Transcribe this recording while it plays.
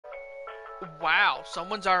Wow,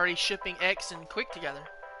 someone's already shipping X and Quick together.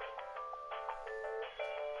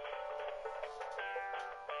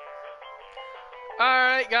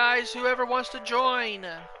 Alright guys, whoever wants to join,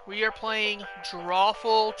 we are playing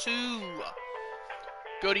Drawful 2.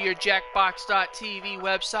 Go to your Jackbox.tv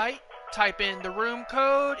website, type in the room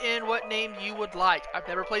code and what name you would like. I've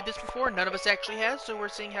never played this before, none of us actually has, so we're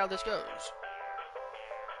seeing how this goes.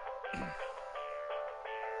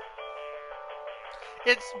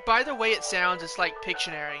 It's, by the way it sounds, it's like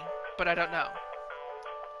Pictionary, but I don't know.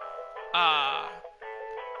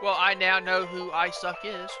 Well, I now know who I Suck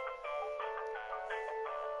is.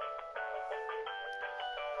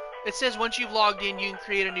 It says once you've logged in, you can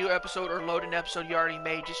create a new episode or load an episode you already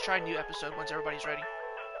made. Just try a new episode once everybody's ready.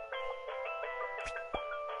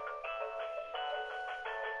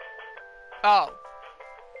 Oh.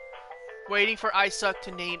 Waiting for I Suck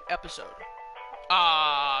to name episode.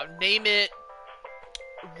 Name it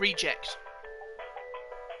Rejects.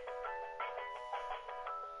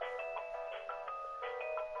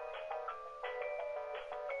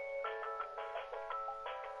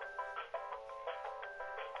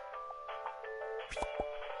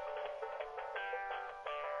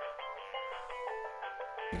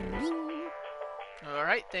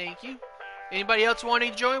 Alright, thank you. Anybody else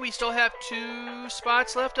wanting to join? We still have 2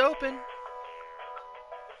 spots left open.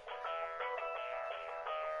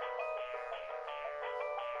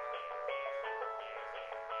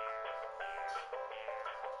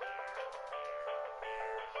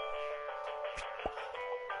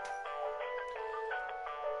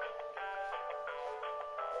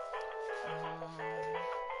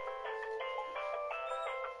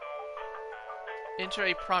 Enter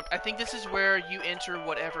a prompt. I think this is where you enter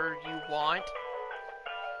whatever you want.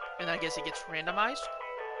 And I guess it gets randomized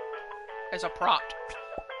as a prompt.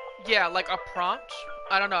 Yeah, like a prompt.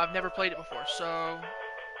 I don't know, I've never played it before, so...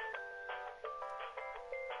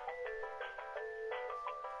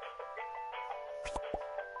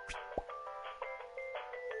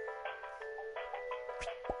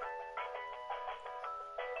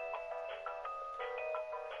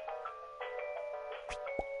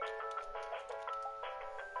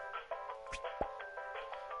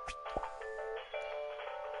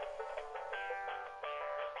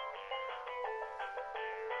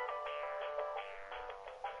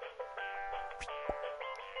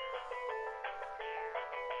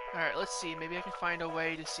 Alright, let's see. Maybe I can find a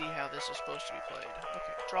way to see how this is supposed to be played.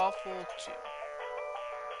 Okay, Drawful 2.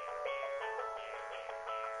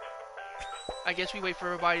 I guess we wait for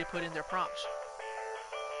everybody to put in their prompts.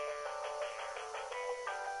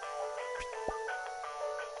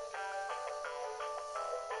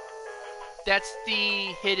 That's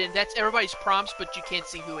the hidden, that's everybody's prompts, but you can't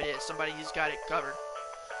see who it is. Somebody's got it covered.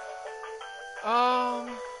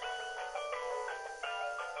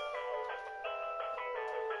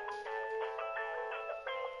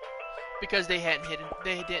 Because they hadn't hidden,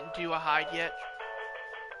 they didn't do a hide yet.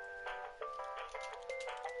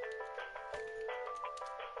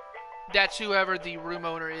 That's whoever the room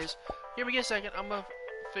owner is. Give me a second, I'm gonna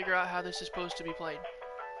figure out how this is supposed to be played.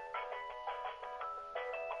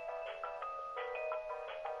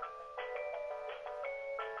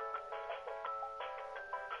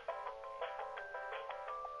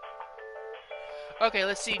 Okay,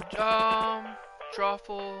 let's see.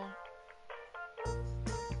 Drawful.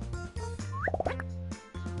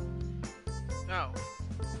 No.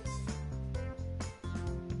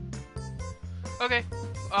 Okay.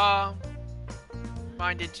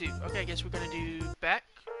 Mine did too. Okay, I guess we're gonna do back.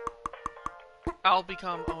 I'll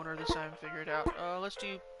become owner this time. Figure it out. Let's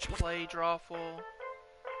do play Drawful.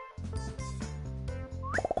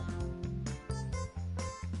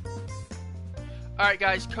 Alright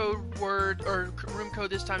guys, code word, or room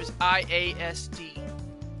code this time is IASD.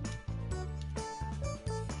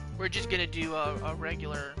 We're just gonna do a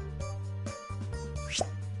regular...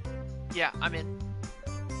 Yeah, I'm in.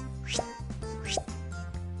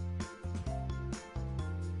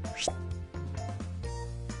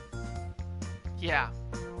 Yeah.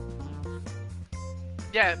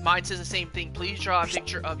 Yeah, mine says the same thing. Please draw a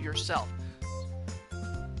picture of yourself.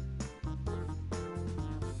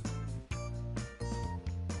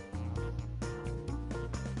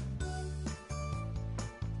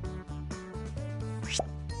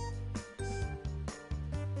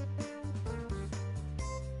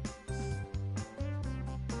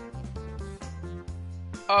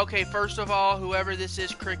 Okay, first of all, whoever this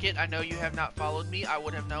is, Cricket, I know you have not followed me. I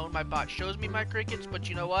would have known. My bot shows me my crickets, but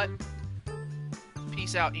you know what?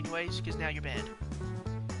 Peace out anyways, because now you're banned.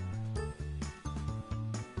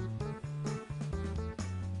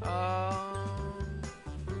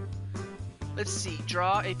 Let's see.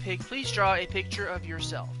 Please draw a picture of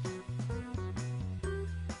yourself.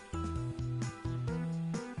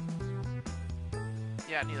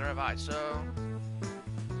 Yeah, neither have I, so...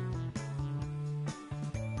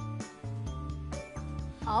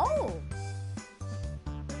 Oh!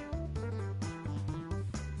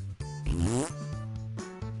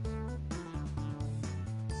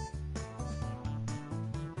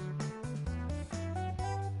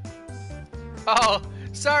 Oh,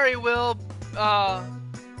 sorry, Will.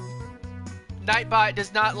 Nightbot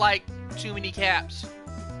does not like too many caps.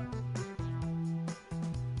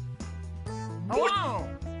 Wow!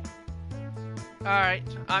 Alright,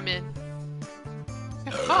 I'm in.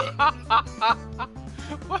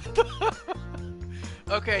 What the?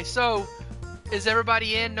 Okay, so is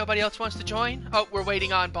everybody in? Nobody else wants to join? Oh, we're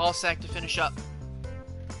waiting on Ballsack to finish up.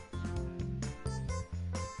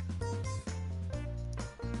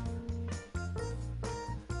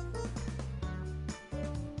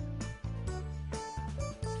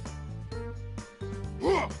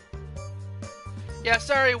 Yeah,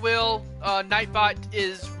 sorry, Will. Nightbot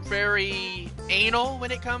is very anal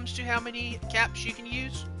when it comes to how many caps you can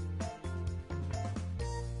use.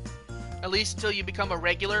 At least until you become a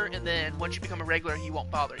regular, and then once you become a regular, he won't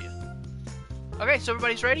bother you. Okay, so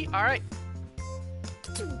everybody's ready? Alright.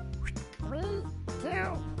 3, 2,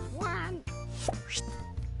 1.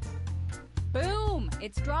 Boom!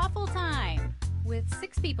 It's drawful time! With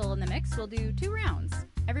 6 people in the mix, we'll do 2 rounds.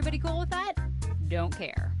 Everybody cool with that? Don't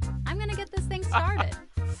care. I'm gonna get this thing started.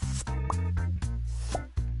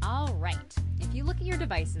 Alright, if you look at your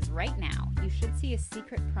devices right now, you should see a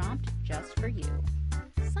secret prompt just for you.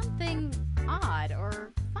 Something odd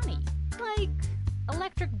or funny, like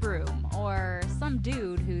electric broom or some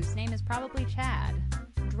dude whose name is probably Chad.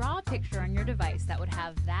 Draw a picture on your device that would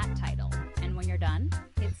have that title, and when you're done,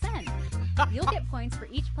 hit send. You'll get points for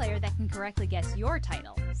each player that can correctly guess your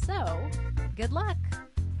title. So, good luck!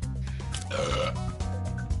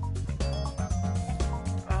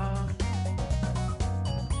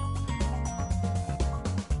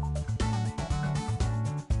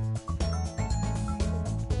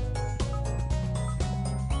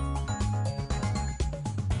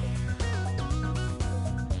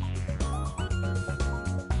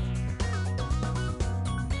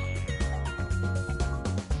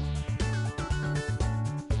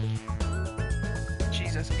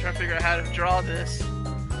 Jesus, I'm trying to figure out how to draw this.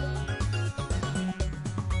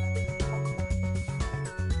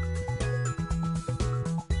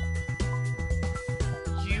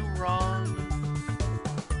 You wrong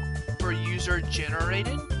for user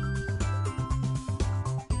generated?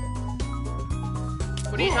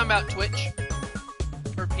 What are you talking about, Twitch?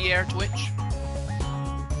 Or Pierre Twitch?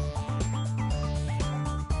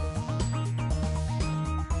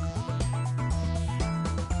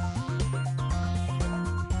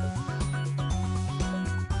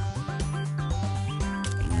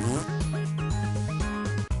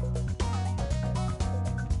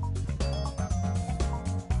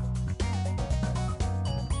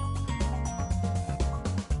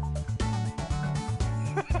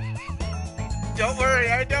 Don't worry,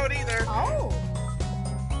 I don't either. Oh!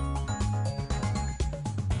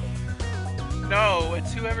 No,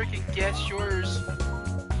 it's whoever can guess yours.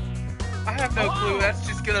 I have no clue. That's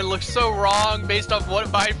just gonna look so wrong based off what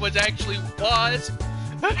mine was actually was.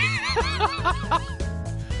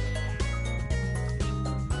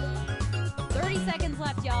 30 seconds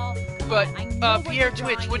left, y'all. Come But on, I know what Pierre you're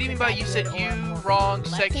drawing Twitch, what do you mean is by you said exactly you or wrong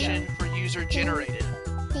let's section go. for user generated?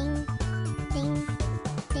 Ding, ding,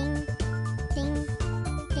 ding, ding,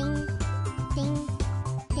 ding, ding, ding,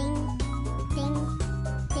 ding,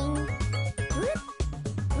 ding. Whoop,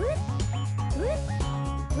 whoop, whoop,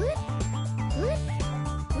 whoop, whoop,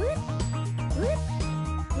 whoop, whoop,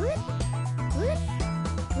 whoop, whoop,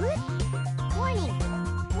 whoop. Warning,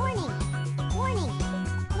 warning, warning,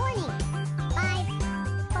 warning. 5,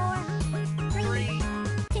 4, 3,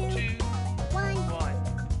 2, 1. 1.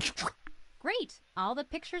 Great! All the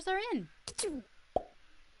pictures are in.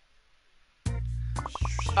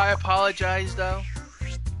 I apologize though.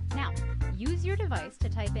 Now, use your device to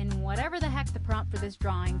type in whatever the heck the prompt for this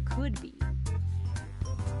drawing could be.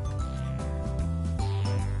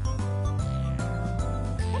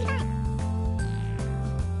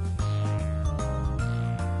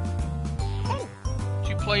 Did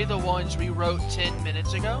you play the ones we wrote 10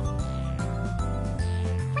 minutes ago?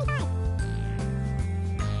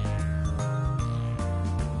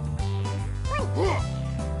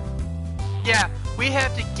 Yeah, we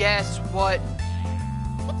have to guess what.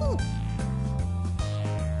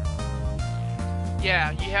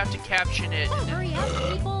 Yeah, you have to caption it. Oh, hurry up,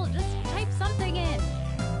 people! Just type something in.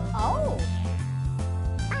 Oh!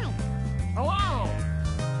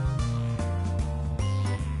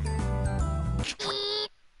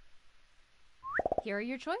 here are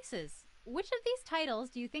your choices. Which of these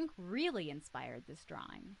titles do you think really inspired this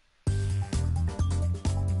drawing?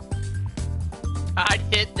 I'd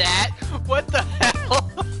hit that. What the hell?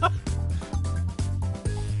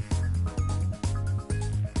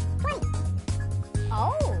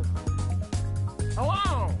 Oh.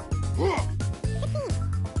 Hello.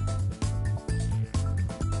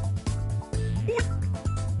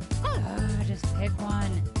 Just pick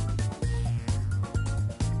one.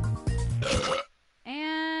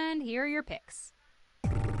 And here are your picks.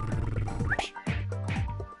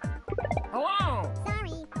 Hello.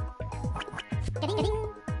 Sorry. Ding.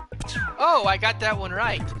 Oh, I got that one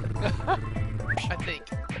right. I think.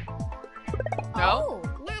 No? Oh,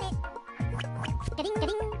 got it.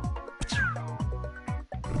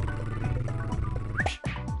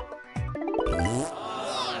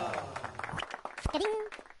 Ding.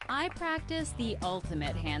 I practice the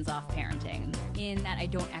ultimate hands-off parenting, in that I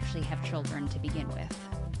don't actually have children to begin with.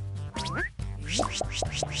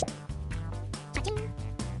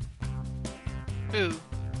 Who?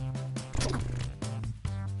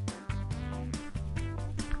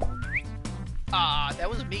 Ah, that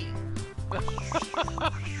was me.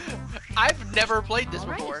 I've never played this All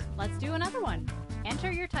right, before. let's do another one.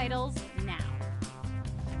 Enter your titles now.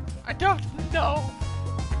 I don't know.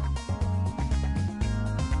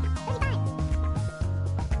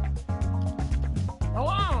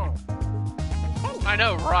 Hello. I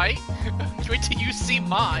know, right? Wait till you see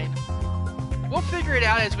mine. We'll figure it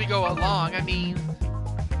out as we go along. I mean...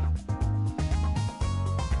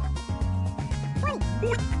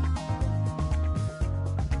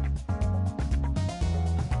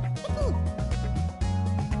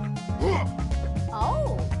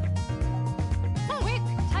 Oh. Quick,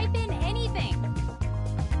 type in anything.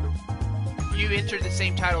 You entered the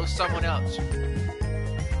same title as someone else.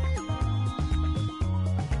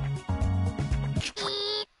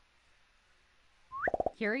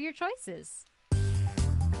 Here are your choices.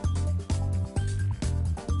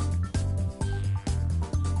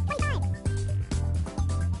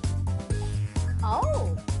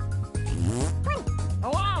 Oh.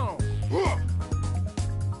 Hello.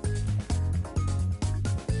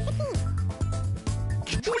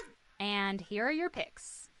 And here are your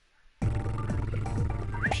picks.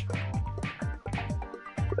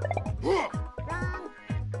 Wrong.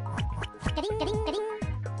 Ding.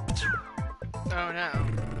 Oh no.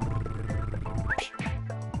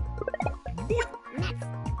 Next.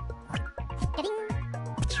 Ding.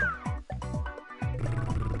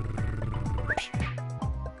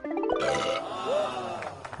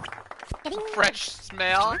 Fresh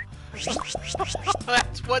smell?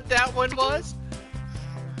 That's what that one was?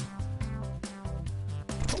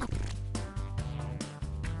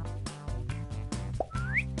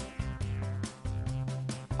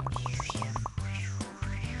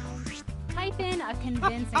 Type in a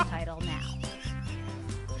convincing title now.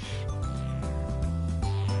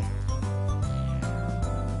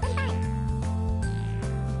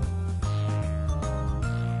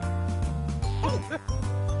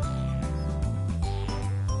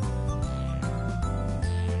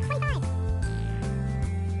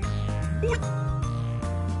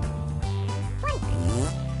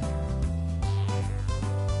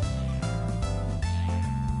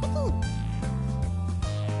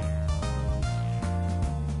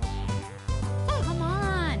 Come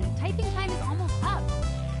on, typing time is almost up.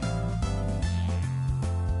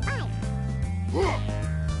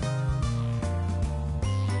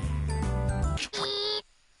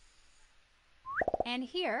 And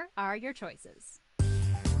here are your choices.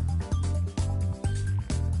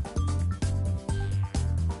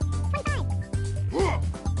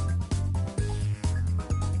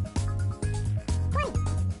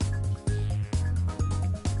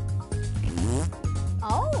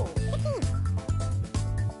 Oh.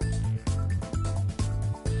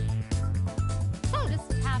 Just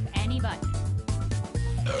tap any button.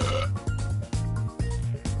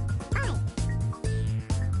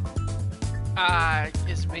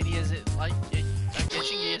 As many as it like. I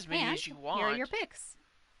guess you can get as many And as you want. here are your picks.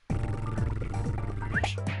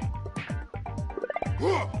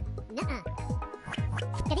 Nuh-uh.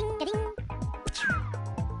 Ding.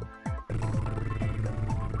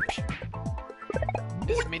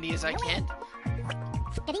 As many as I can.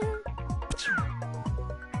 Ding.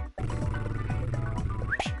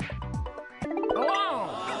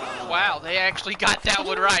 Wow, they actually got that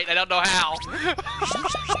one right. I don't know how.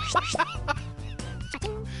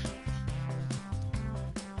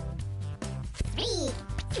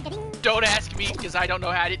 Don't ask me because I don't know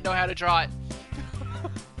how. I didn't know how to draw it.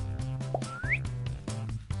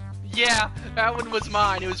 Yeah, that one was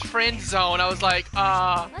mine. It was Friend Zone. I was like,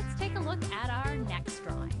 Let's take a look at our next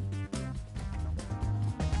drawing.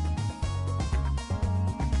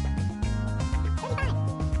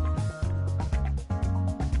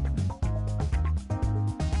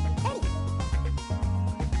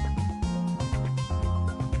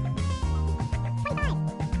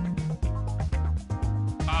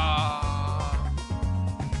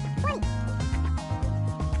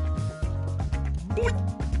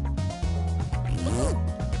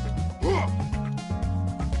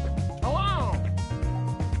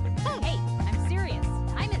 Hey, I'm serious.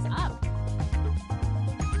 Time is up.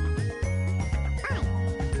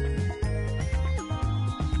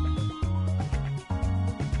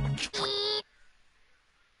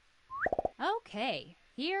 Okay,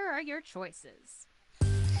 here are your choices.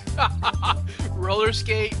 roller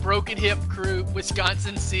skate, broken hip crew,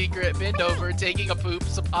 Wisconsin secret, bend over, taking a poop,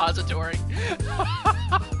 suppository.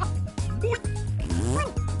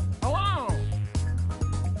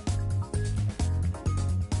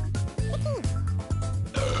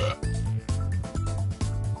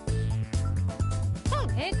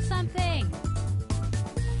 Pick something.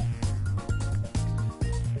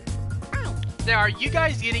 Now, are you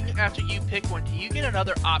guys getting, after you pick one, do you get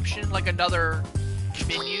another option, like another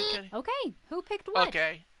menu? Okay, who picked what?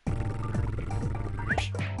 Okay. No,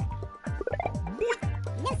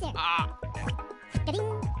 sir.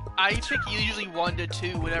 Ka-ding. I pick usually 1 to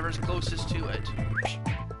 2, whatever's closest to it.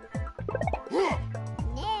 No.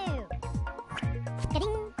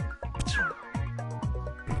 Ka-ding.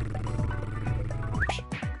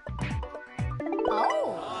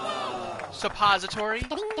 Oh. Suppository?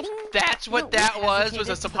 Ka-ding, ka-ding. That's what No, that we was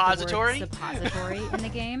a hesitated to put the word suppository? suppository in the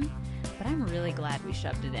game, but I'm really glad we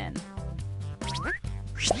shoved it in.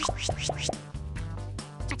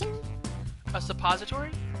 Cha-ching. A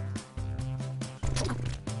suppository?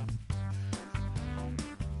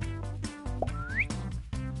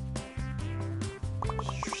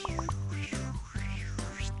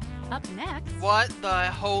 Up next, What the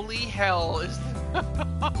holy hell is...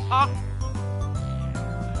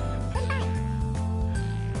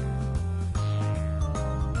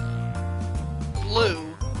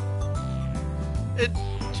 Blue.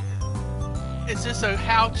 Is this a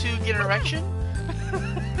how to get an erection?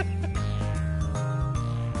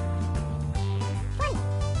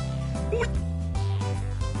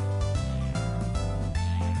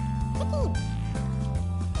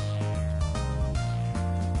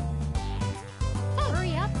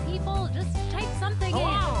 hurry up, people. Just type something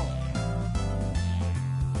in.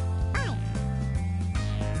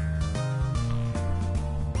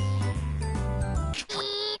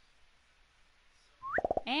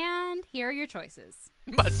 And here are your choices.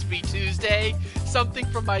 Must be Tuesday. Something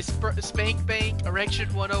from my spank bank.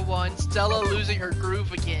 Erection 101. Stella losing her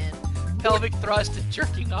groove again. Pelvic thrust and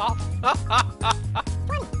jerking off.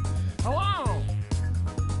 Hello!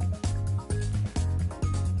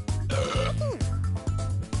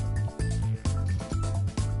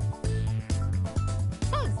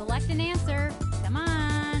 Select an answer. Come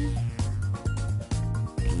on.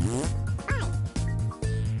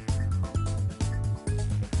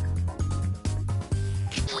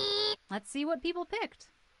 Let's see what people picked.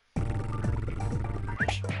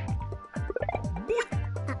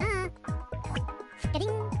 Ka-ding.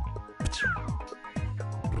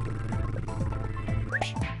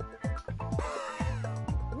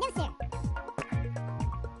 No, sir.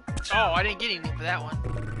 Oh, I didn't get anything for that one.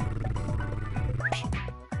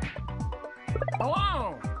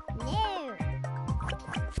 Hello! No.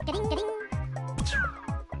 Ka-ding, ka-ding.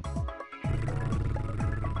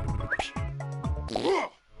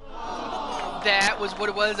 That was what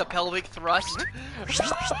it was, a pelvic thrust.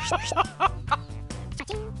 Cha-ching.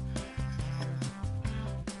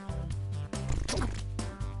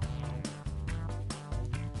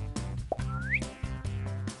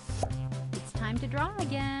 It's time to draw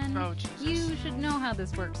again. Oh, Jesus. You should know how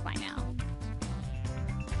this works by now.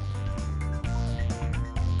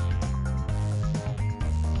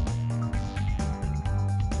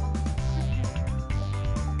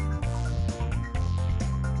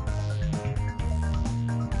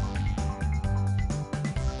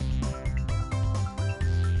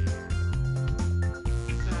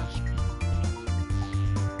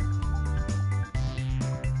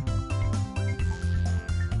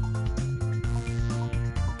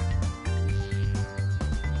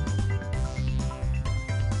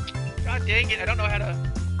 God dang it, I don't know how to...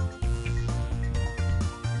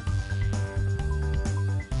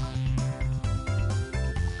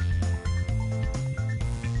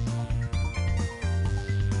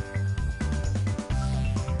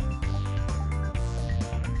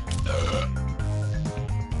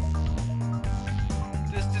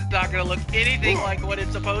 not gonna look anything like what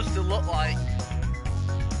it's supposed to look like.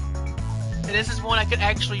 And this is one I could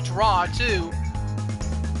actually draw too.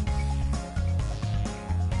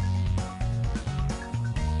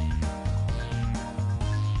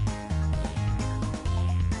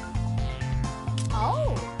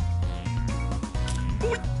 Oh!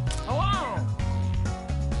 Hello!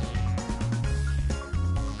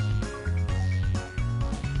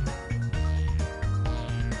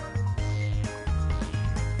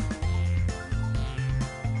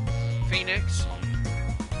 Phoenix.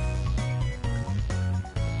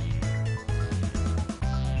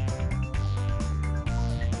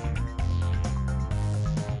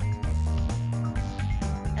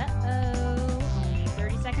 Uh-oh. Only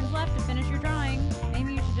 30 seconds left to finish your drawing.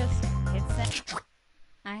 Maybe you should just hit send.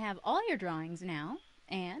 I have all your drawings now,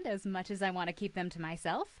 and as much as I want to keep them to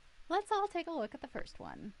myself, let's all take a look at the first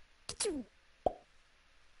one.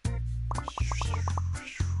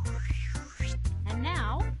 And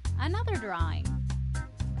now, another drawing.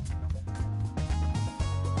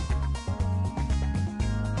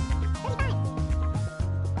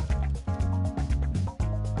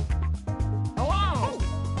 Hello!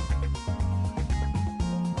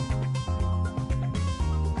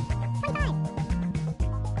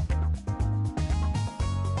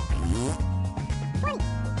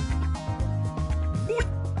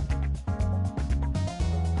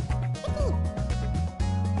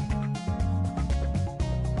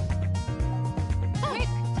 Quick,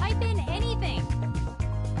 type in anything.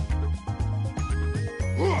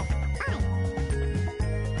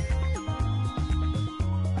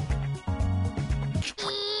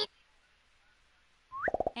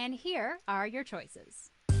 And here are your choices.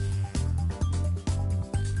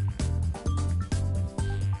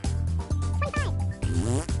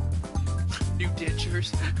 New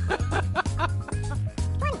dentures.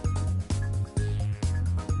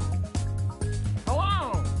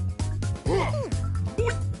 Hello!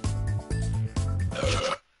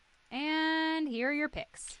 And here are your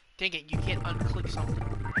picks. Dang it, you can't unclick something.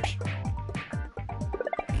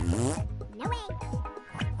 No way.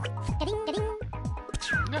 Ga-ding, ga-ding.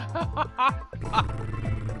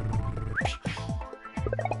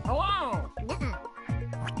 Hello! Nuh-uh.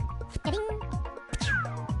 Ga-ding.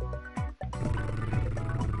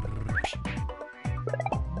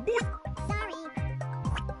 Sorry.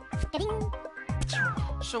 Ga-ding.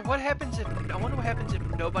 So what happens if... I wonder what happens if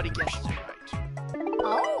nobody guesses it right.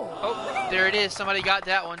 Oh. Oh, there it is. Somebody got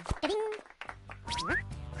that one. Ga-ding.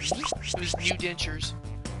 It was new dentures.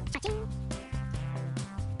 Cha-ching.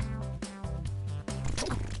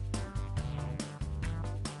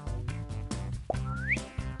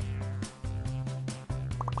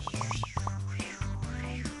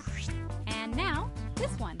 And now,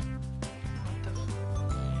 this one.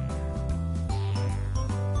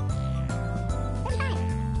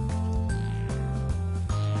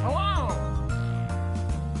 Hello!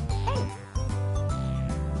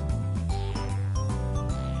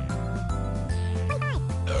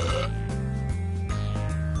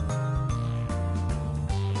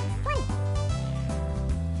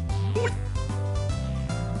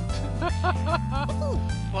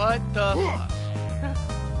 What the fuck?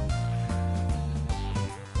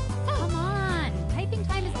 Come on, typing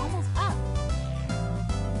time is almost up.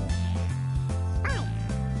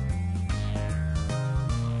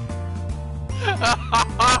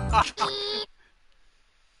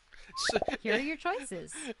 Here are your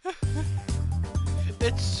choices.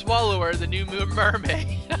 It's Swallower, the new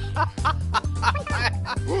mermaid.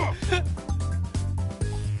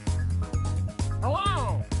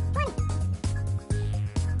 Hello!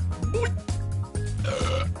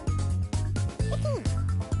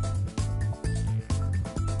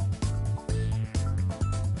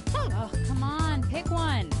 Oh, come on, pick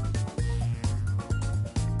one.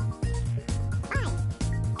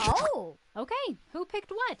 Oh, okay. Who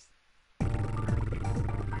picked what?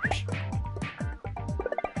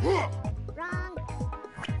 Wrong.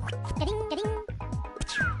 Ga-ding, ga-ding.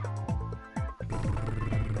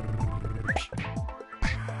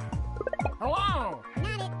 Hello!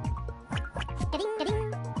 Not it. Ga-ding, ga-ding.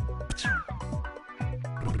 Nuts.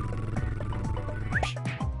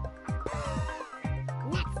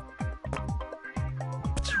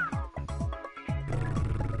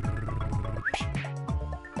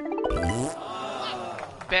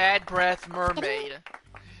 Bad breath mermaid.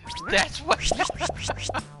 That's what. Cha-ching.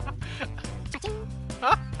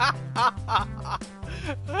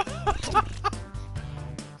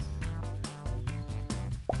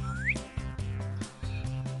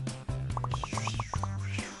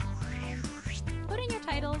 Put in your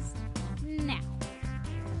titles now.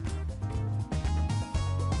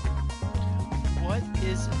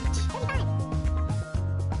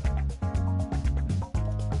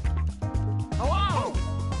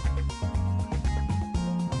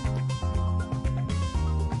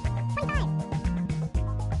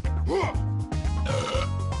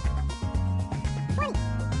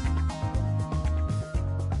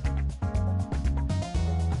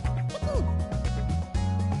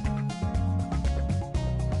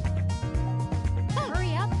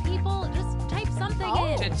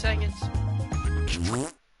 10 seconds.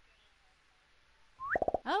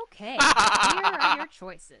 Okay, here are your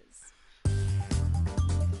choices.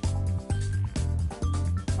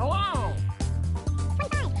 Hello!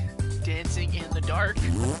 25, Dancing in the dark.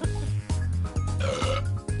 20, 15,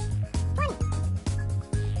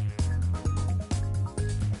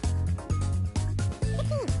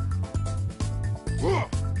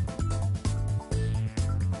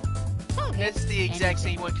 That's the exact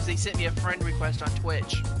same one because they sent me a friend request on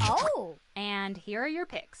Twitch. Oh! And here are your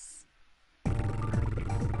picks.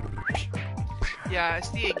 Yeah, it's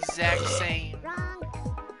the exact same. wrong.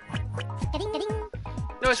 Ding, ding,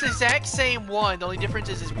 No, it's the exact same one. The only difference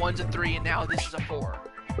is one's a 3 and now this is a 4.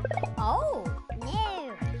 Oh!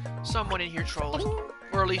 no. Someone in here trolling. Ding,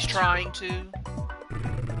 Or at least trying to.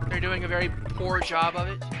 They're doing a very poor job of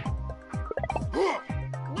it.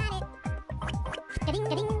 not it. Ding,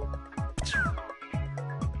 ding,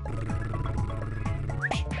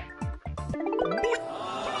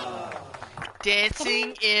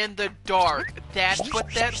 Dancing in the dark. That's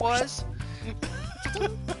what that was?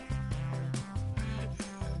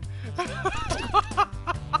 cha-ching.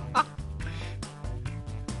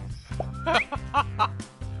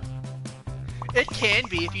 It can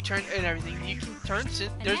be if you turn and everything. You can turn.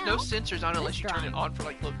 There's no now, sensors on it unless you turn it drawing. on for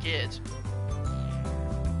like little kids.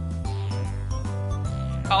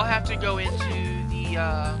 I'll have to go into the.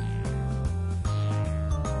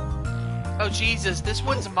 Oh Jesus! This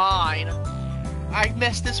one's mine. I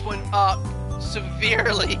messed this one up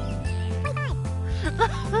severely.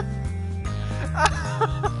 25,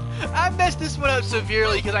 I messed this one up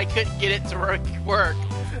severely because I couldn't get it to work. 15,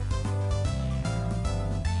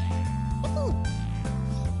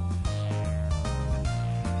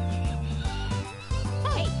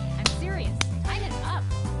 Hey, I'm serious. Time is up.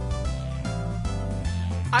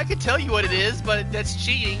 I could tell you what it is, but that's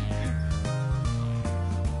cheating.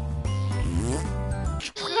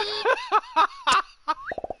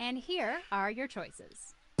 And here are your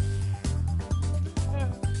choices.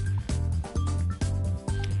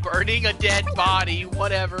 Burning a dead body,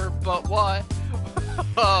 whatever, but what?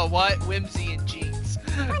 Oh, what? Whimsy and Jinx.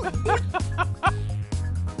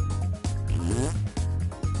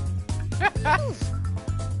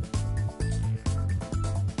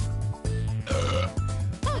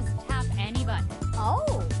 Just tap any button.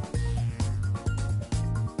 Oh!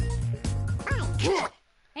 5,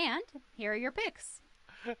 And here are your picks.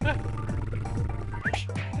 no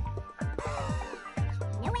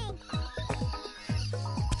way.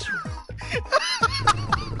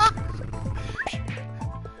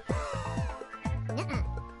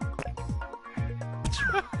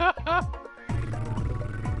 Nuh-uh.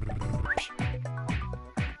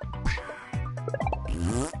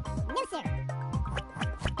 No, sir.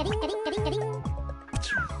 Ding, ding, ding, ding.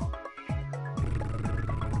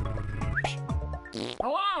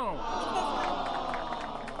 Hello!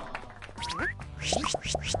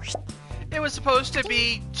 It was supposed to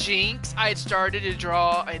be Jinx. I had started to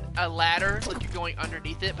draw a ladder, like you're going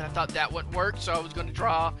underneath it, but I thought that wouldn't work, so I was going to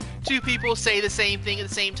draw two people say the same thing at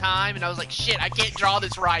the same time, and I was like, shit, I can't draw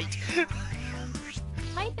this right.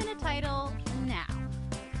 Type in a title now.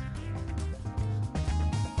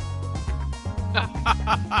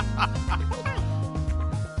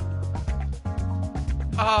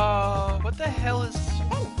 What the hell is...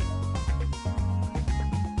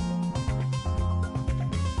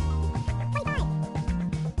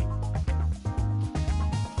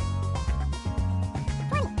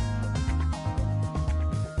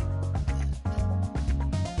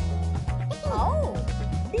 Oh!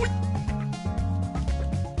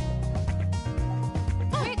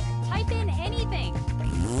 Quick, type in anything.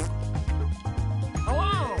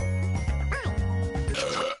 Hello!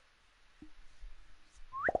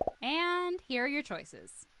 And here are your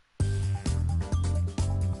choices.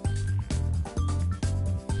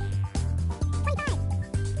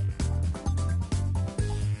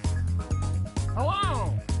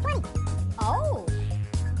 Hello! Oh!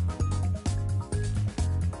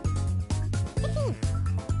 15,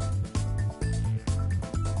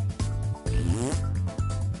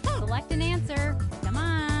 Select an answer. Come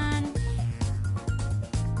on.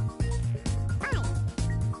 5,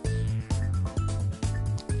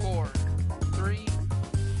 4, 3...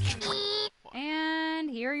 And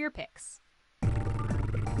here are your picks.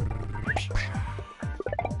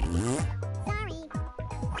 sorry.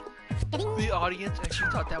 Ding, The audience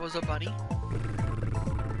actually thought that was a bunny.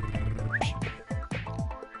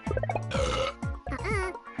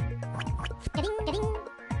 uh-uh. Ding, ding.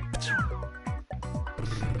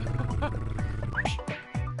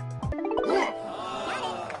 Got it.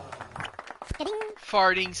 Ding,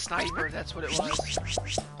 Farting sniper, that's what it was.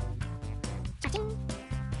 Cha-ching.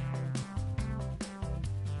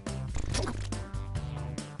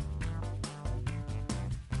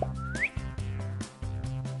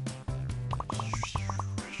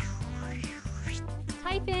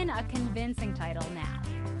 Type in a convincing title now.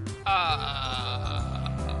 Uh,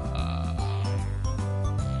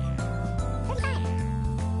 35.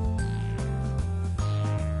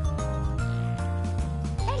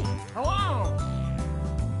 30. Hello!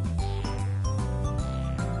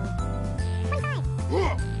 25.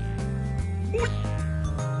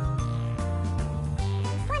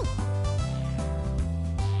 20.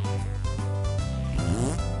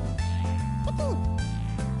 15.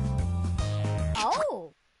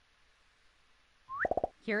 Oh!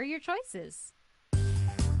 Here are your choices.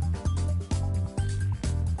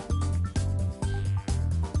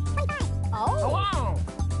 25. Oh! Hello!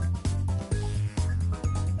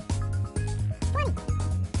 20.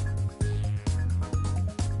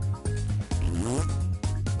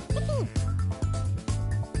 15.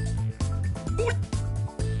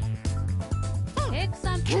 Pick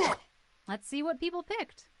something. Let's see what people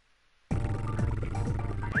picked.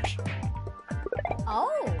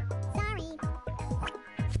 Oh! Sorry.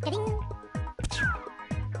 Ding.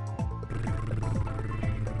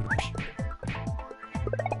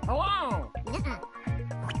 Hello! Nuh-uh.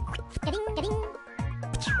 Ding, ding.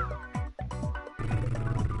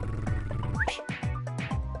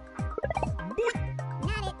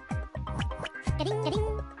 Not it. Ding, ding.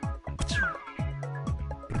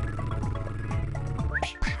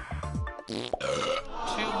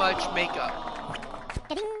 too much makeup.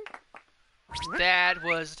 Ding. That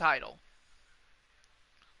was the title.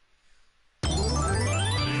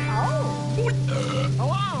 Oh!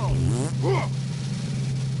 Hello!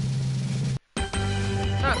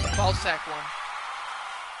 Huh, ball sack one.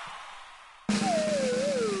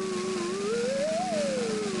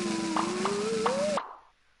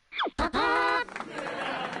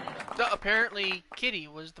 Apparently, Kitty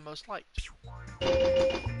was the most liked.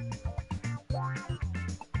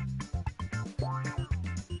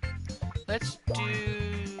 Let's do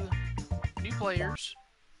new players.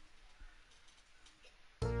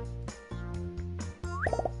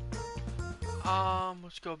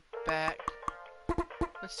 Let's go back.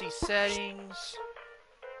 Let's see, settings.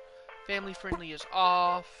 Family friendly is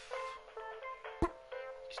off.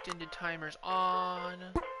 Extended timers on.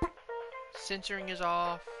 Censoring is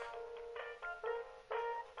off.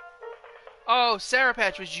 Oh, Sarah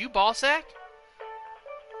Patch, was you Ballsack?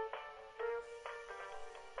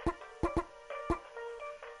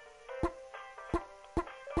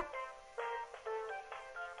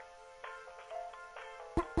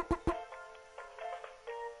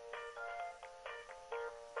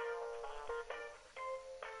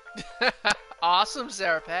 Awesome,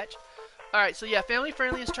 Sarah Patch. Alright, so yeah, family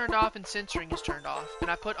friendly is turned off and censoring is turned off. And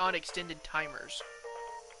I put on extended timers.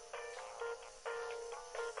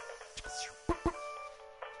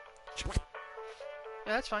 Yeah,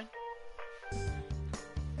 that's fine.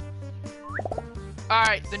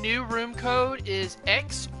 Alright, the new room code is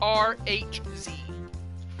XRHZ.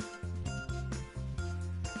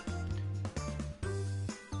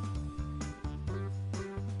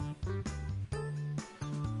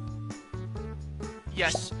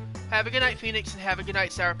 Yes. Have a good night, Phoenix, and have a good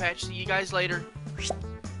night, Sour Patch. See you guys later.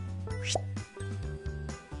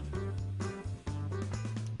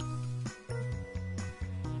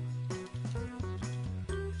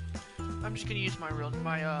 I'm just gonna use my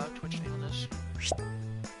Twitch name on this.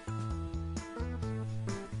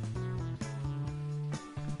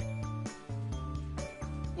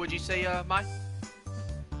 Would you say, Mai?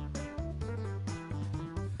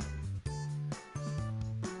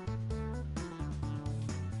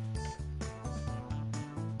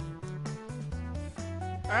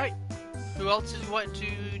 Alright. Who else is wanting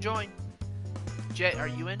to join? Jet, are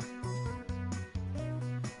you in?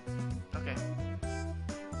 Okay.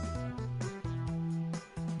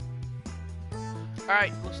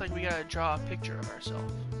 Alright, looks like we gotta draw a picture of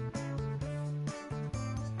ourselves.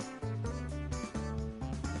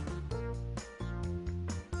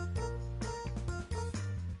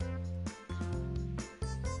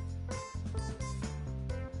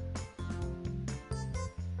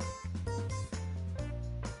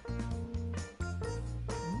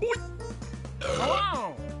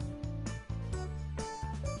 Hello!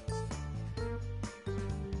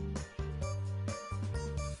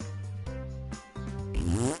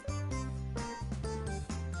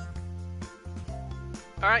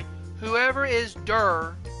 Alright, whoever is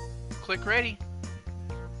Durr, click ready.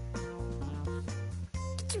 3,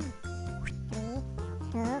 2,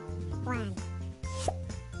 1.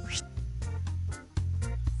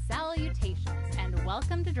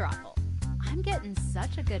 welcome to Drawful. I'm getting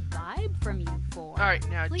such a good vibe from you four. Alright,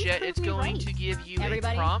 now Please Jet, prove it's me going right. to give you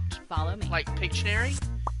Everybody, a prompt, follow me. like Pictionary.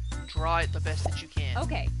 Draw it the best that you can.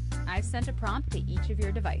 Okay, I've sent a prompt to each of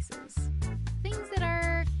your devices. Things that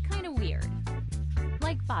are kind of weird.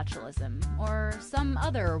 Like botulism, or some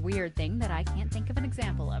other weird thing that I can't think of an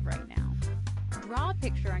example of right now. Draw a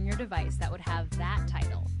picture on your device that would have that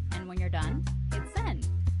title, and when you're done, hit send.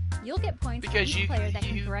 You'll get points for Because each player that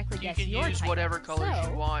can correctly you guess can your use title. whatever colors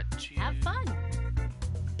So, you want to. have fun!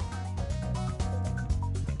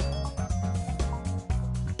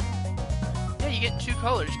 Yeah, you get 2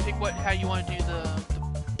 colors. Pick how you want to do the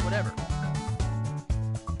whatever.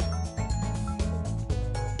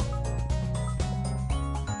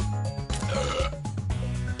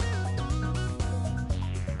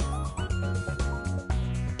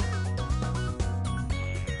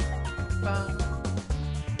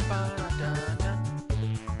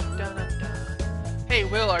 Hey,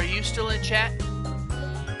 Will, are you still in chat?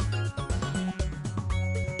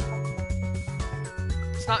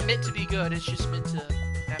 It's not meant to be good, it's just meant to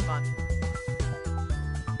have fun.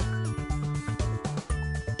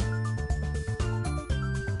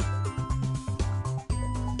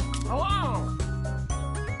 Hello.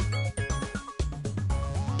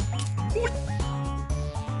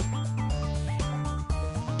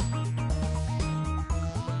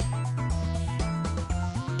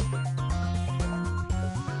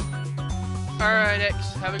 Alright,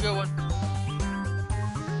 X, have a good one.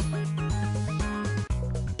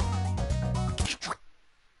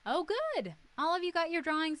 Oh, good! All of you got your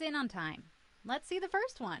drawings in on time. Let's see the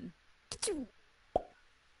first one.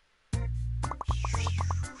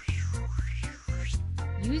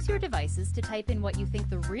 Use your devices to type in what you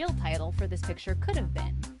think the real title for this picture could have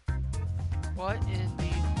been. What in the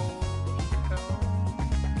holy hell?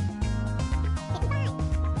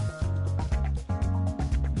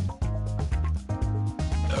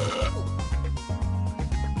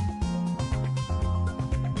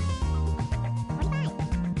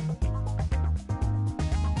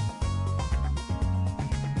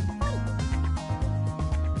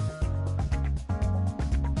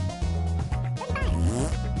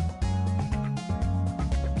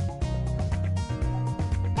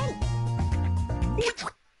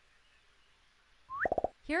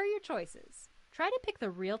 Here are your choices. Try to pick the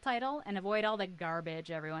real title and avoid all the garbage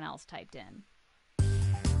everyone else typed in.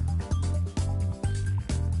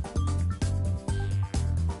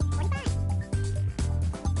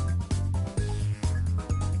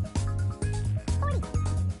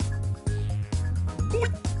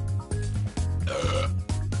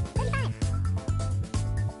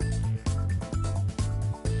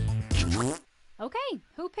 Okay,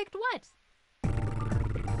 who picked what?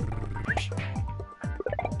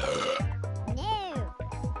 No.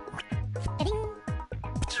 Ding.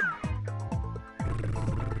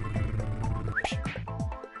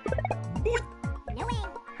 No way.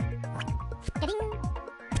 Ding.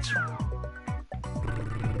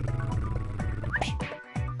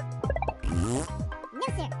 No,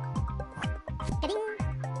 sir. Ding.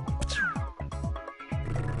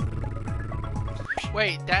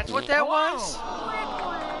 Wait, that's what that was?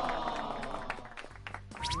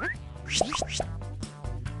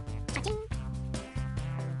 Ding.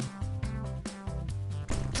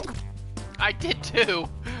 I did too.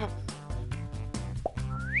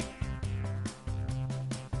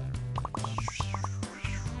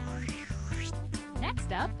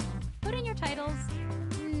 Next up, put in your titles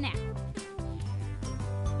now.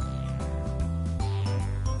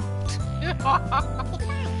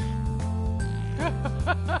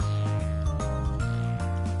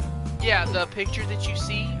 Yeah, the picture that you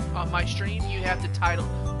see on my stream, you have the title.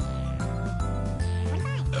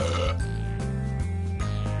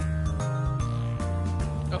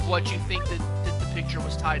 Of what you think that the picture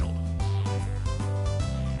was titled.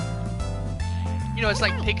 You know, it's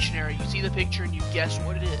like Pictionary. You see the picture and you guess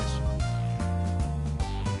what it is.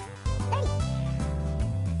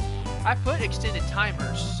 I put extended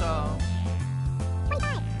timers, so...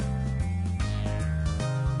 25.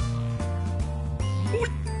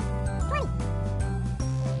 20.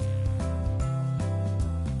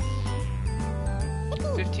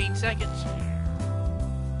 15 seconds.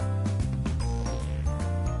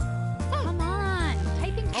 Come on,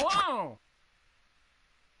 typing. Hello.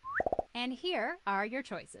 And here are your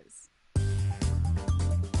choices.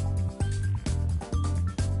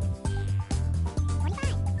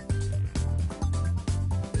 25.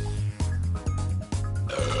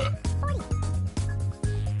 40.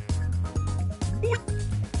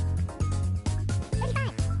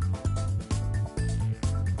 35.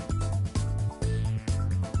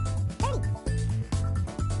 30.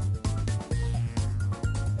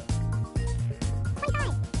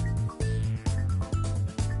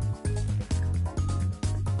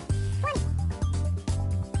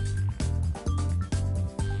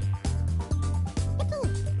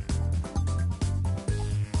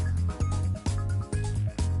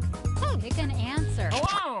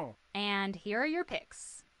 And here are your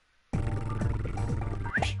picks.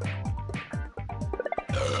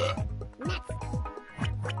 Nuts.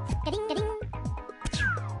 Ding, ding.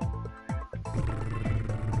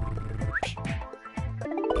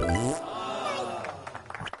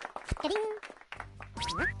 Ding.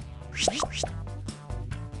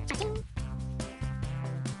 Aching.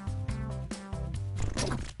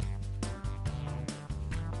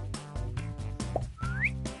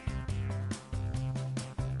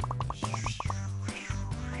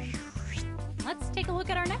 Let's take a look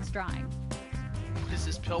at our next drawing. Is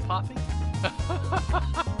this pill popping?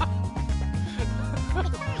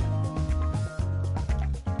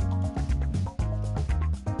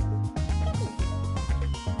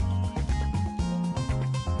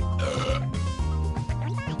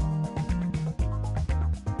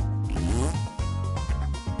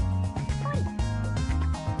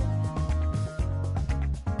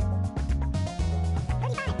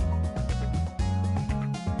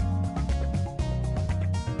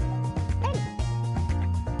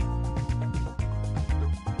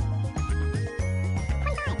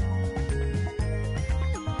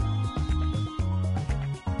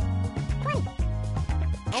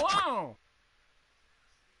 Hello!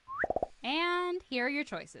 And here are your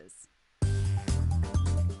choices.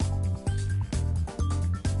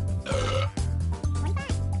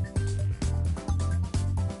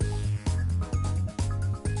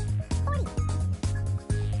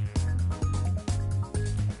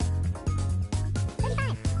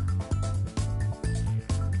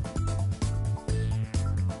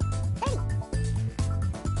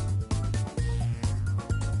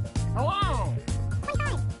 Hello!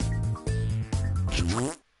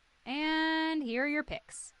 And here are your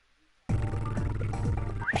picks.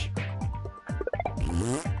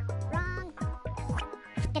 Wrong.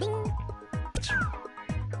 Ding.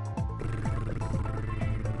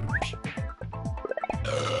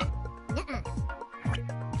 Nuh-uh.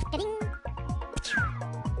 Ding.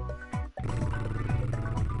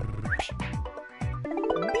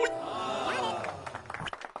 Got it.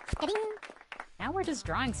 Ding. Now we're just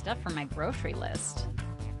drawing stuff from my grocery list.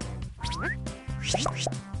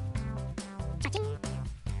 Aching.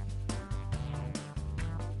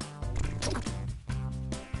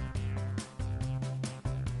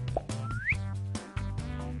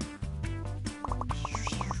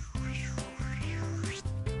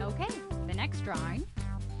 Okay, the next drawing.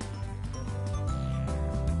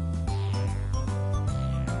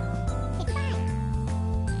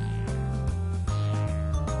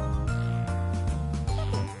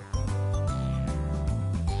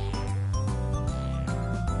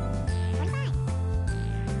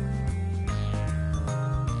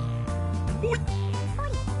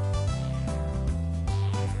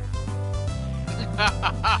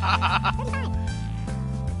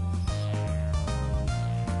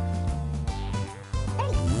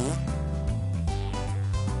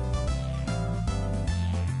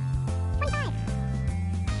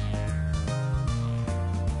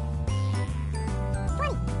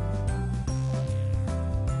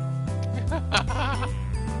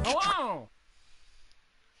 Hello!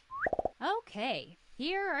 Okay,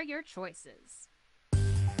 here are your choices.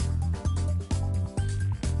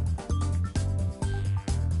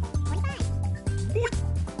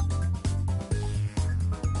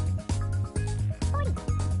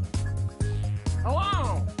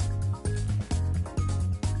 Hello!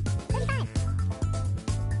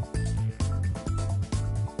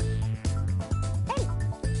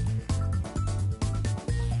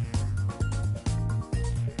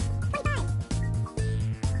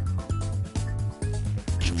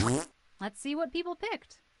 Let's see what people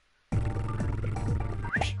picked.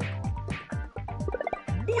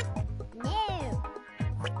 No.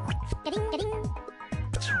 Ding, ding.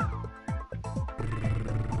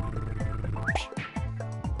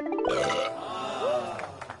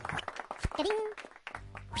 Ding.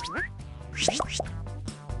 Aching.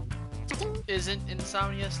 Isn't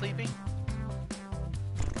insomnia sleeping?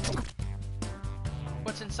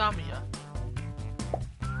 What's insomnia?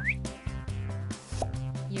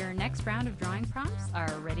 Your next round of drawing prompts are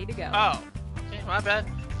ready to go. Oh, okay, my bad.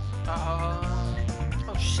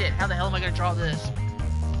 Oh shit, how the hell am I gonna draw this?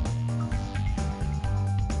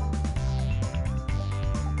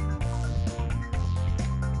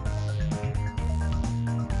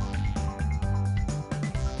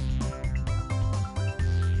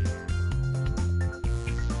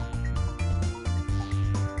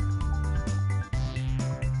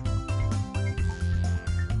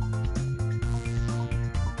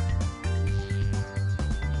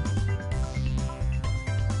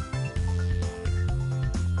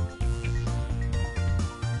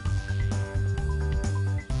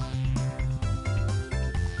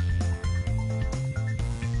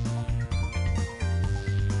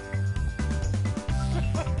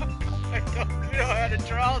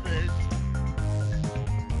 draw this?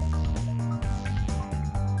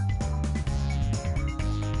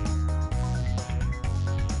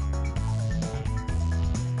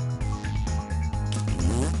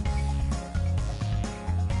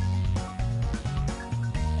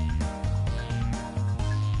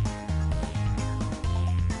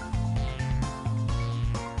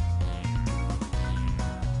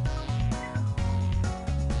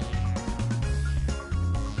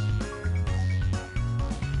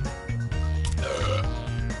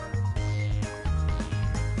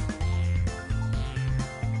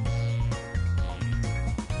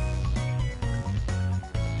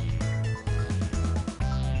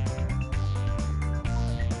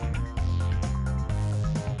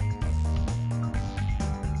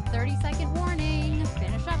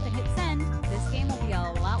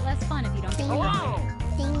 Hello!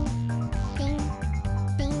 Ding, ding,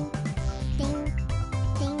 ding, ding,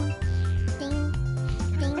 ding, ding,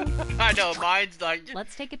 ding. I know, mine's like...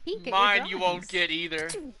 Let's take a peek at Mine your you won't drawings. get either.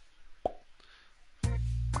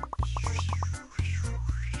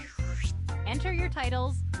 Enter your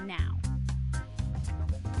titles now.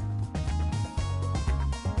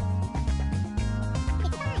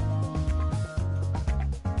 It's fine.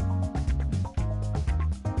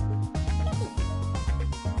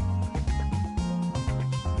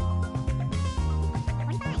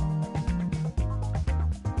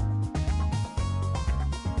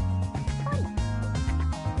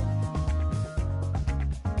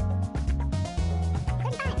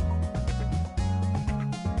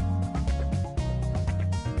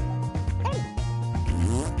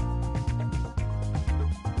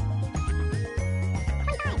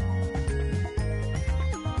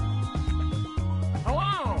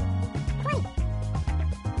 Hello!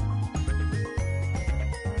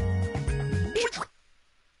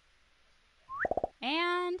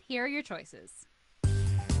 And here are your choices.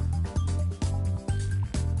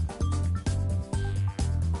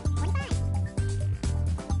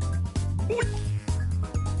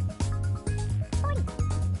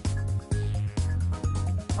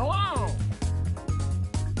 Hello!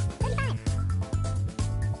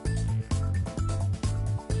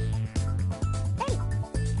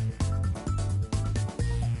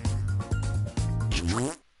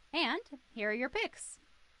 And here are your picks.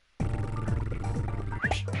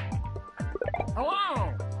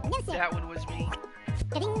 Hello! No, sir. That one was me.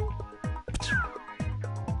 Ding.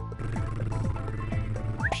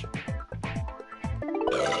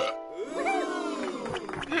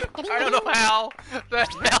 I don't know how the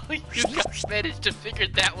hell you guys managed to figure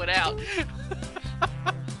that one out.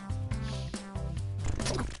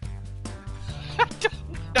 I don't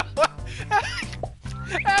know.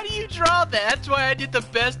 How do you draw that? That's why I did the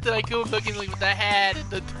best that I could looking like with the hat and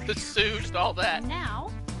the suit and all that.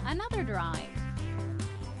 Now, another drawing.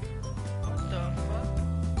 What the fuck?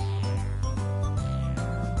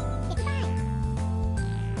 It's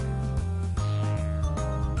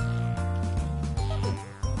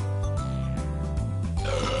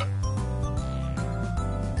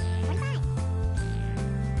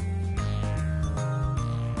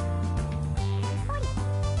fine.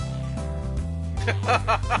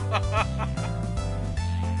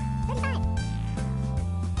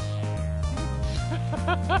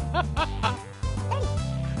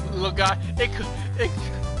 Little guy,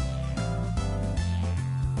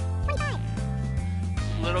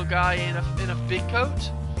 little guy in a big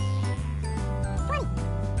coat.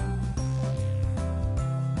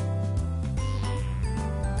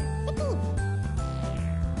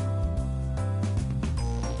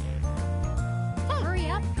 Hurry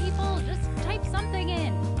up, people. Just type something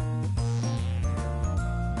in.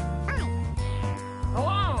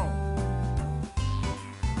 Hello!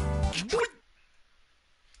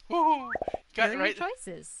 Woohoo! Got Here it are right. your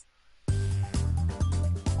choices.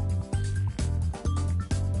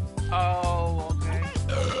 Oh, okay.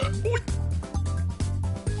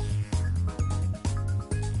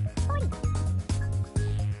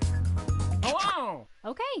 Hello!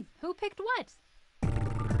 Okay, who picked what?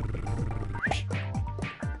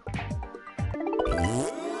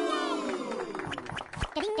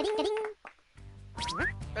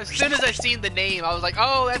 As soon as I seen the name, I was like,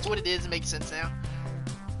 oh, that's what it is. It makes sense now.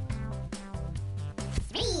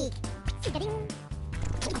 Speak. Ding.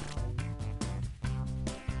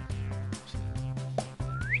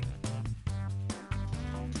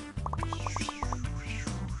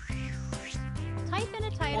 Type in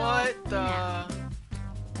a title. What the? now.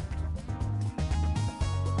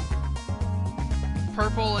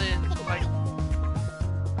 Purple and like.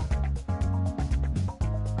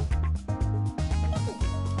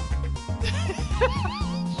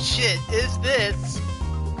 Shit, is this?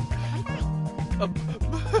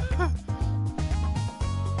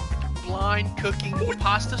 mind cooking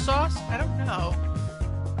pasta sauce? I don't know.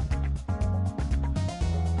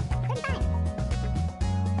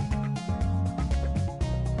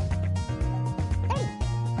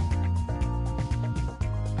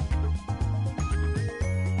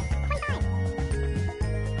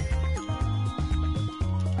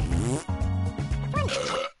 35.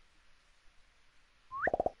 30.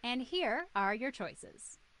 And here are your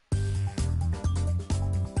choices.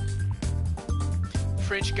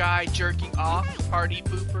 French guy jerking off, party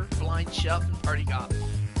pooper, blind shelf, and party cop.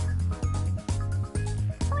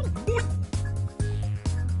 40.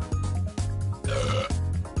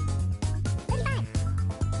 35.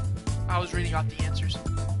 I was reading off the answers.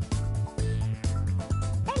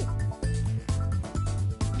 30.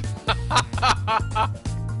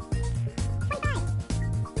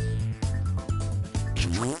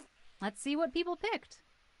 25. Let's see what people picked.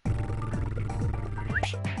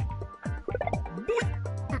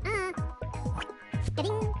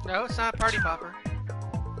 Ding. No, it's not party popper.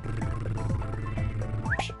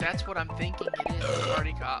 That's what I'm thinking it is,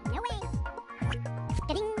 party cop. No way.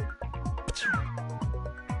 Ding.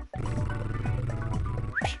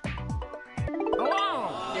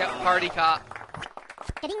 Hello. Yep, party cop.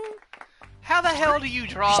 Ding. How the hell do you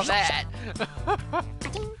draw that?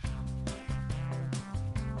 Ding.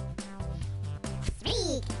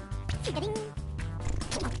 3. Ding.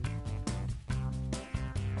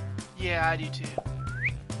 Yeah, I do too.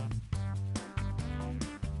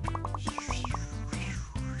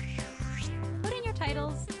 Put in your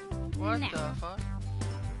titles. What now. the fuck?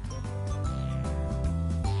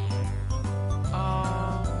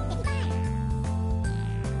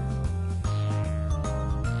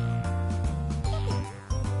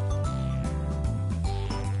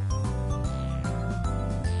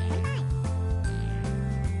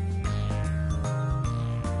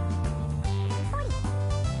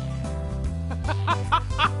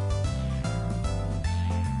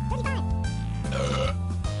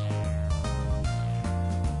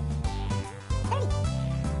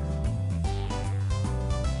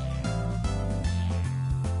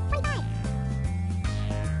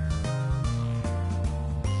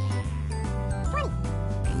 20.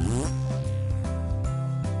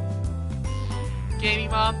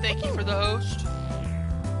 Gaming Mom, thank you for the host.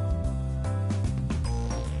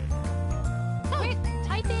 Quick,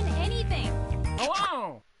 type in anything.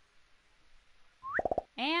 Hello.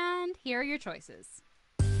 And here are your choices.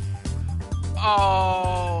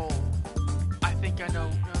 Oh, I think I know.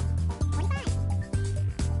 No. 25.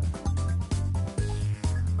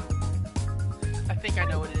 I think I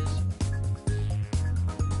know what it is.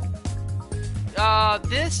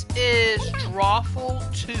 This is Drawful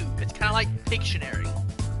 2. It's kind of like Pictionary.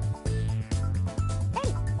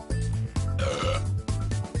 30.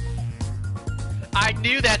 I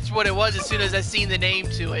knew that's what it was as soon as I seen the name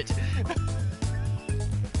to it.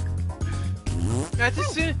 That's as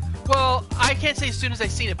soon. Well, I can't say as soon as I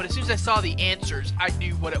seen it, but as soon as I saw the answers, I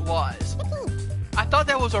knew what it was. 15. I thought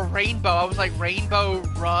that was a rainbow. I was like, rainbow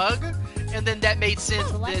rug? And then that made sense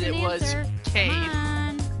Select that an it was answer. cave. Come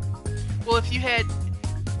on. Well, if you had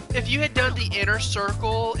done the inner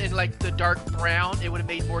circle in like the dark brown, it would have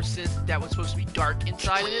made more sense that that was supposed to be dark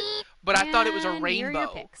inside of it. But I thought it was a And here are your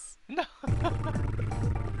rainbow. picks. No.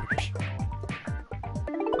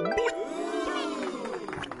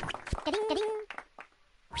 Ding, ding.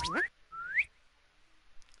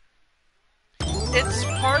 It's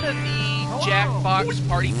part of the Jackbox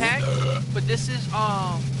Party Pack, but this is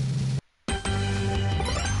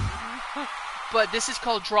but this is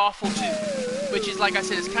called Drawful 2, which is, like I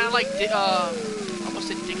said, it's kind of like almost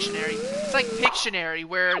a dictionary. It's like Pictionary,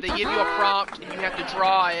 where they give you a prompt and you have to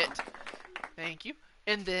draw it. Thank you.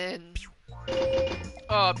 And then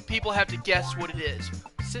people have to guess what it is.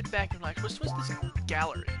 Sit back and like, what's this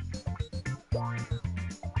gallery?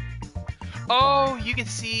 Oh, you can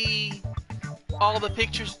see all the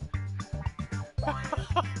pictures.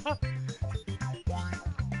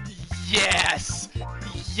 Yes!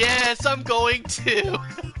 Yes, I'm going to!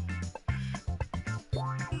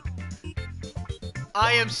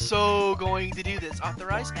 I am so going to do this.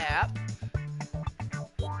 Authorize app.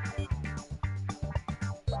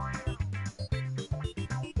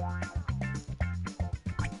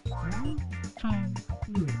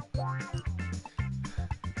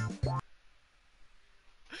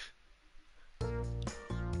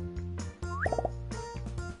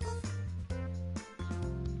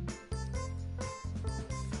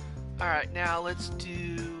 Alright, now let's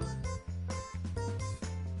do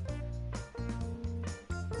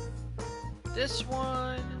this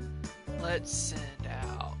one. Let's send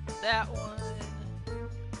out that one.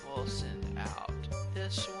 We'll send out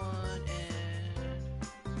this one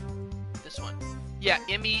this one. Yeah,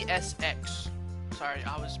 MESX. Sorry,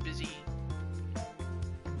 I was busy.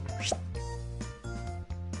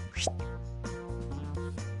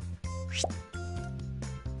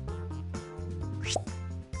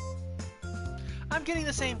 I'm getting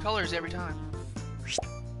the same colors every time.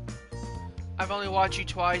 I've only watched you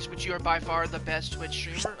twice, but you are by far the best Twitch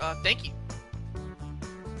streamer. Thank you.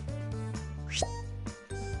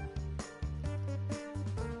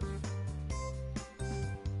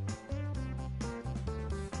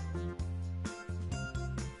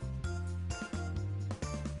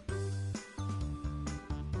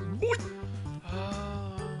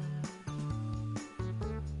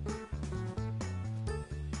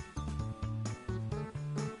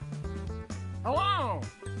 Hello!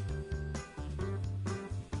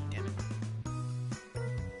 Damn it.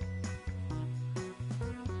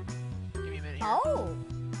 Give me a minute here. Oh.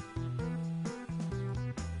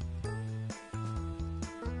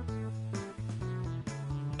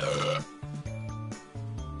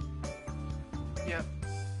 Yep.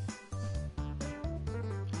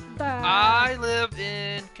 The I live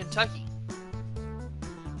in Kentucky.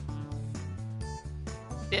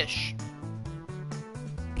 Ish.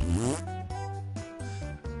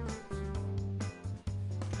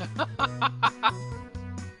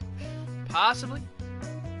 Possibly.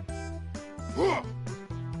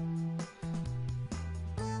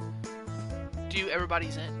 Do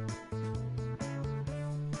everybody's in?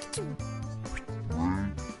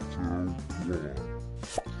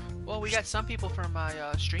 Well, we got some people from my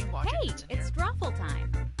stream watching. Hey, that's in it's here. Drawful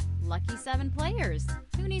time. Lucky 7 players.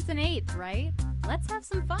 Who needs an 8th, right? Let's have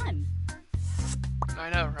some fun. I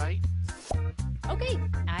know, right? Okay,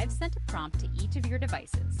 I've sent a prompt to each of your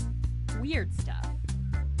devices. Weird stuff.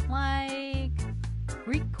 Like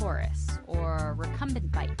Greek chorus or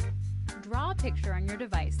recumbent bike. Draw a picture on your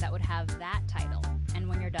device that would have that title, and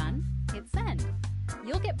when you're done, hit send.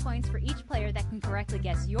 You'll get points for each player that can correctly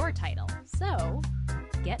guess your title. So,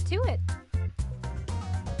 get to it.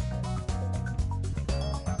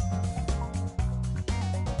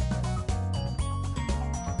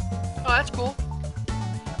 Oh, that's cool.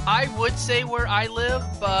 I would say where I live,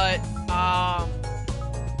 but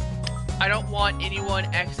I don't want anyone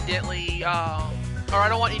accidentally, or I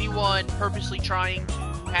don't want anyone purposely trying to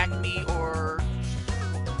hack me or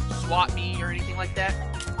swap me or anything like that.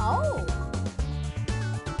 Oh.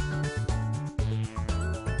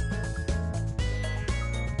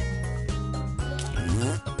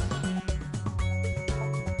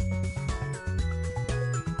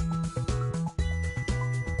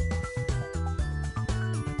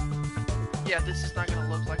 Yeah, this is not gonna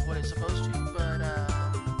look like what it's supposed to, but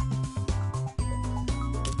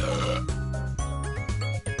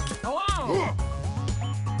Hello!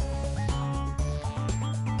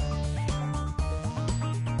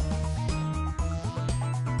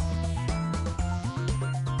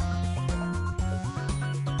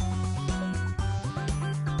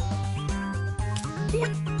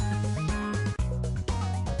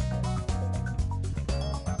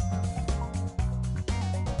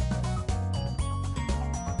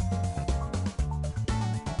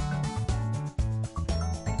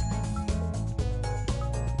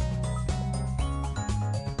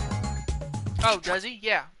 oh, does he?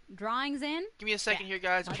 Yeah. Drawings in? Give me a second Yeah. here,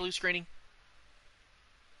 guys. I'm blue screening.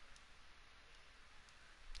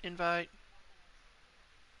 Invite.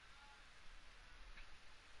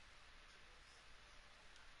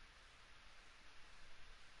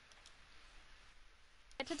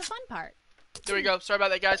 Get to the fun part. There we go. Sorry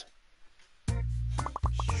about that, guys.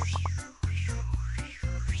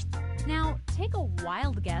 Now, take a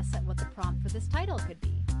wild guess at what the prompt for this title could be.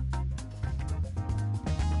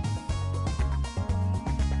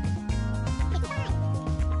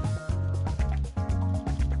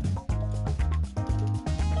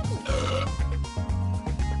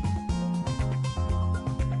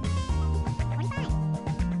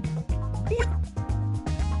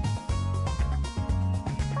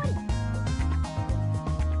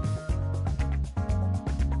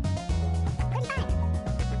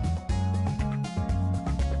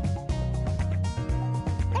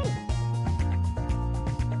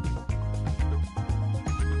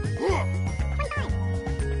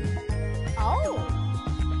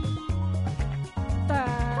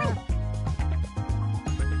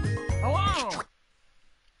 Hello!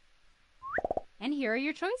 And here are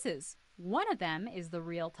your choices. One of them is the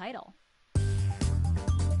real title.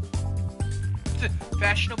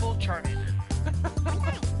 Fashionable Charmander.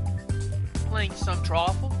 Playing some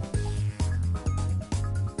drawful.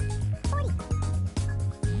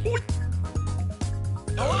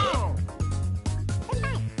 Hello!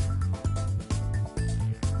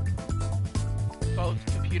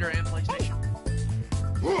 computer and PlayStation.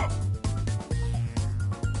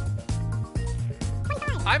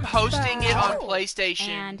 25. I'm hosting it on Oh, PlayStation.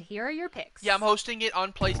 And here are your picks. Yeah, I'm hosting it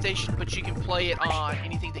on PlayStation, but you can play it on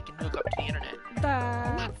anything that can hook up to the internet.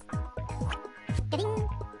 Nuts. Ding.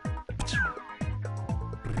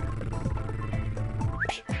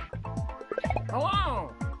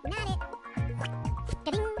 Hello. Not it.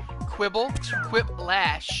 Ding. Quibble,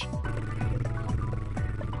 Quiplash.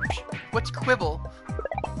 What's Quibble?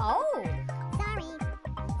 Oh, Sorry.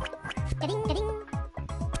 Ding. Ding.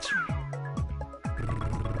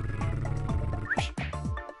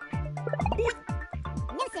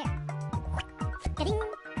 No, sir. Ding.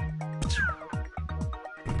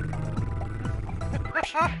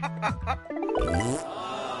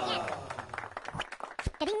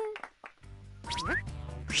 Ding.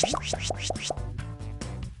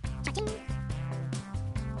 Cha-ching.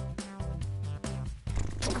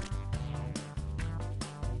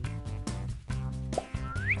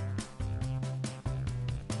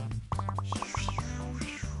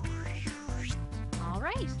 all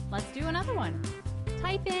right. Let's do another one.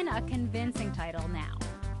 Type in a convincing title now.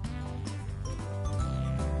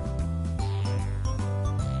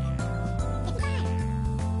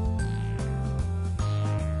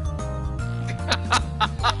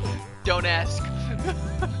 Don't ask.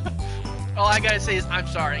 All I gotta say is I'm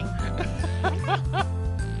sorry.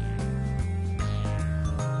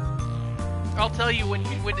 I'll tell you when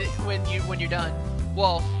you're done.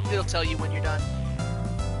 Well, it'll tell you when you're done.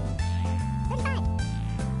 35.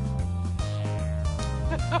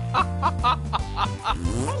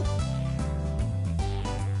 30.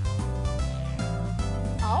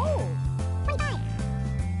 Oh, 25.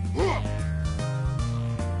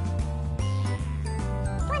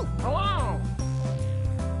 20. Hello.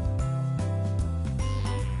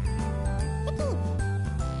 15.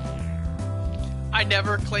 I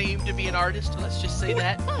never claimed to be an artist. Let's just say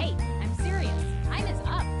that. hey, I'm serious. Time is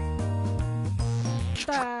up.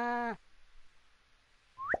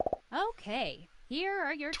 Okay, here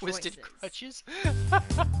are your Twisted choices. crutches.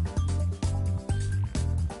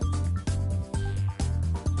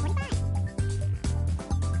 25.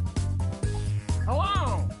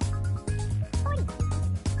 Hello. 40.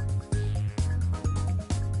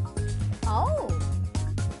 Oh,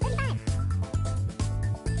 35.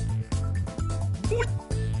 30.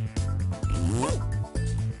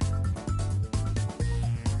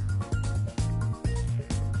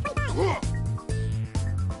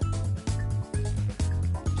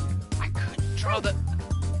 I couldn't draw the.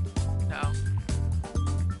 No.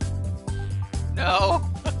 No.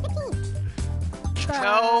 15.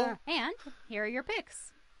 No. and here are your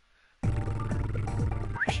picks.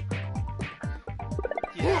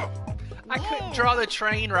 Yeah. I couldn't draw the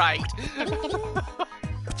train right. Ding. Ding.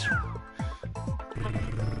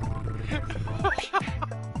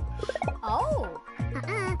 Oh,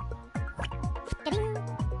 Uh-uh. Ding.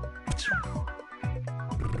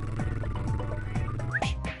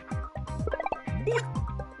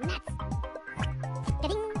 Nuts.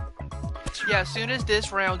 Ding. Yeah, as soon as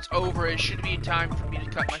this round's over, it should be time for me to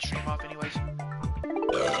cut my stream off anyways.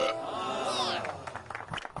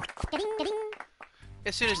 Ding. Ding.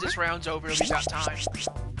 As soon as this round's over, it'll be about time.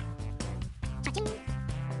 Cha-ching.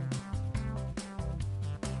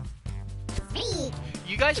 Speak.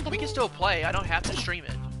 You guys, we can still play. I don't have to stream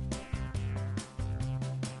it.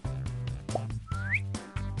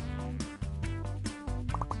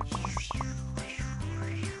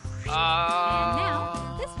 and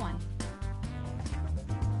now this one.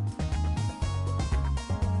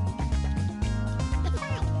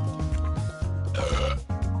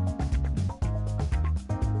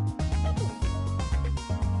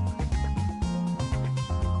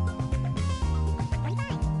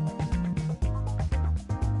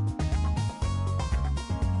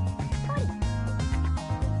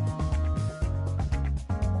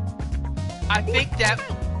 I think that,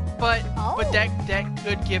 but Oh. that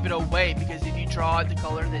could give it away because if you draw it the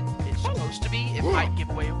color that it's supposed to be, it might give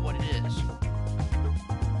away what it is.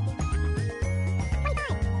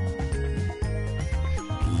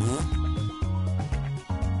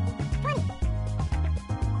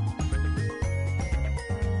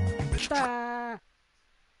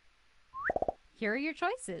 Here are your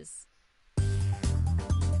choices.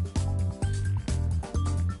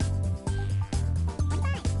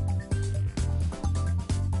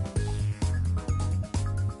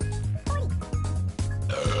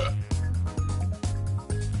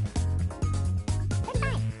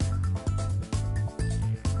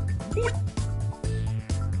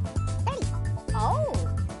 Oh,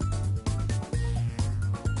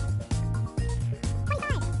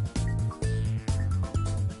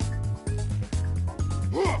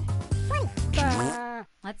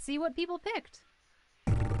 see what people picked.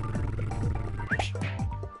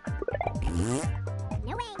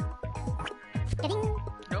 No way. Ding.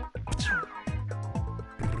 Nope.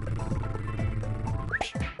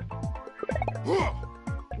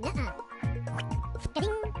 Nuh-uh.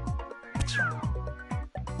 Ding.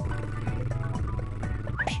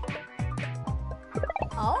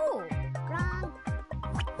 Oh, wrong.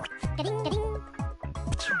 Ding, ding.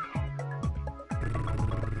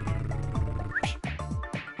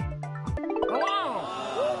 Hello.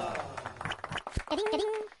 Ding,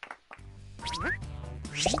 ding.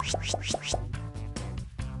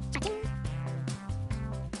 Cha-ching.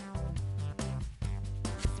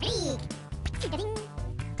 Speed. Ding.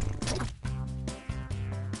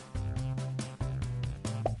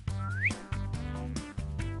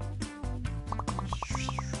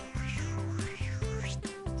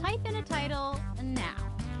 Type in a title now.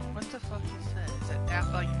 What the fuck is that? Is that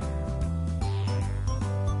app like?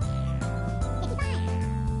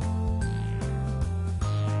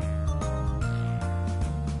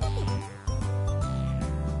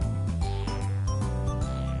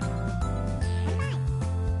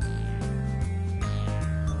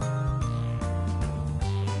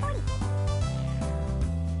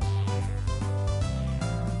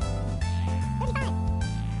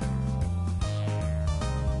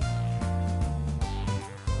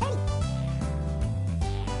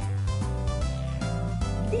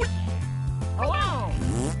 55. Hello.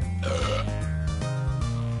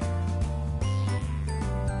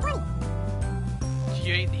 40.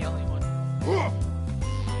 You ain't the only one.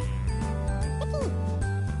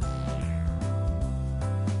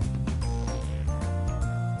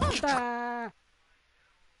 15.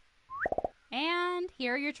 And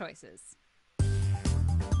here are your choices.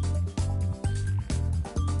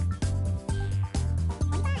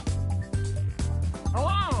 25.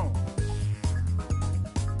 Hello.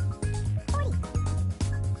 40.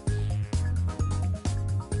 35.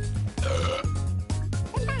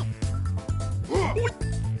 30.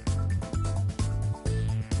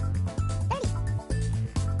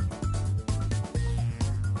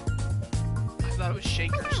 I thought it was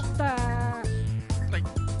shakers. Like,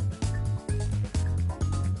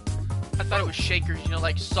 I thought it was shakers. You know,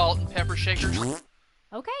 like salt and pepper shakers.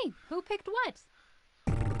 Okay, who picked what?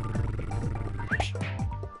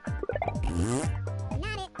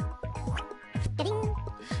 Not it. Ding.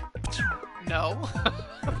 No.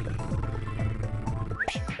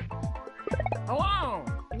 Hello.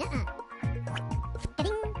 Nuh-uh.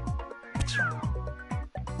 Ding.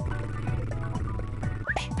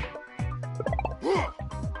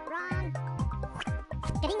 Wrong.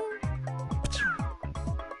 Ding.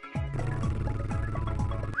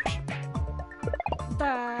 No.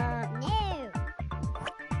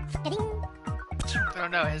 Ding. I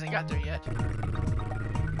don't know. It hasn't got there yet.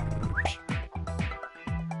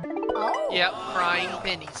 Oh. Yep, crying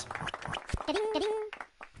pennies. Ding, ding.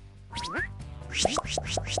 Cha-ching.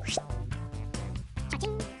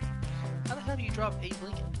 How the hell do you draw Abe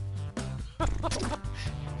Lincoln?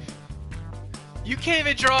 You can't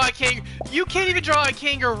even draw a king. You can't even draw a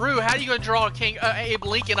kangaroo. How are you gonna draw a Abe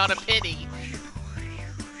Lincoln on a penny?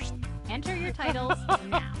 Enter your titles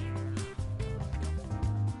now.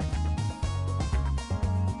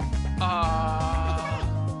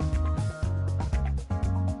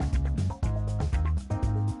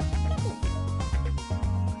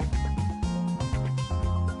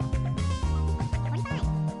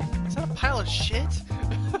 Is that a pile of shit?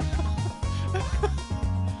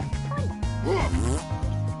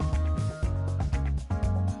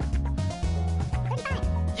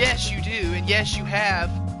 Yes, you do, and yes, you have.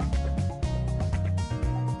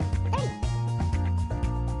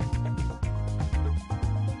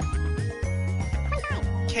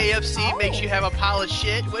 KFC makes you have a pile of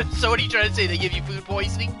shit. So what are you trying to say? They give you food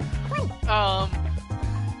poisoning? Hello.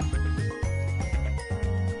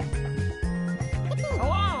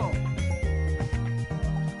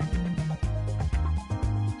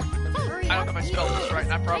 Hurry I don't up, know if I spelled this right,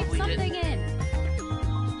 and I please. probably Type something didn't. in.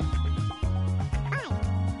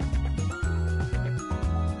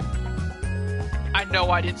 I know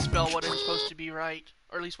I didn't spell what it's supposed to be right,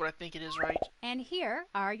 or at least what I think it is right. And here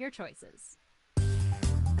are your choices.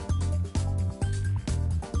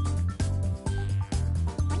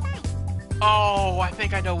 Oh, I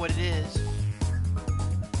think I know what it is.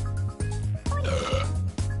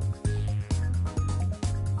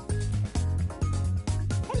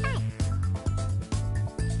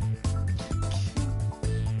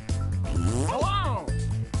 Hello.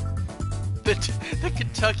 The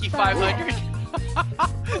Kentucky 500.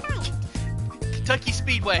 Kentucky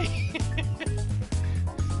Speedway.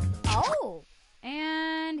 Oh!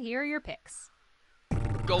 And here are your picks.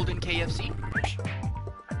 Golden KFC?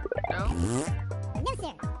 No? No,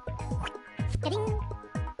 sir. Ding.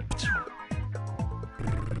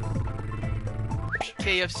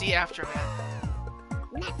 KFC Aftermath.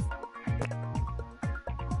 Nuts.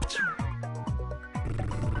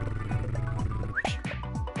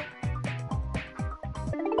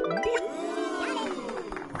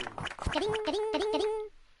 Ding, ding, ding, ding.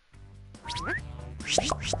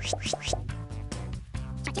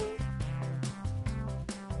 Cha-ching.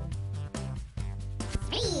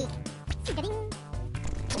 Three. Ding.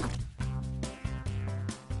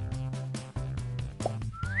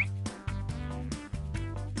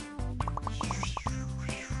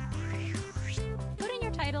 Put in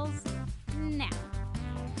your titles now.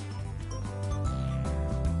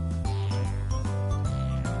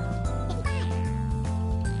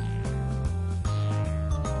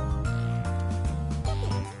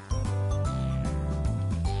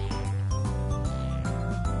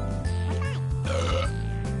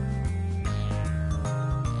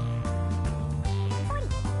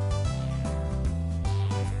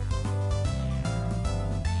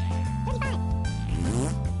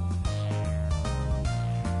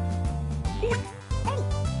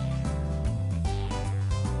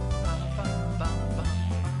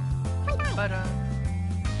 Ba-da.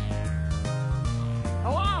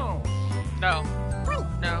 Hello. No.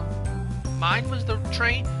 No. Mine was the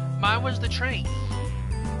train. Mine was the train.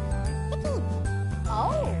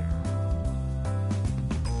 Oh.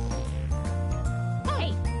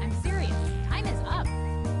 Hey, I'm serious. Time is up.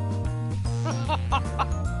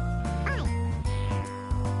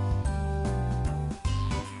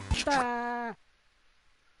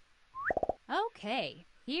 Okay,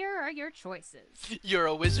 here are your choices. You're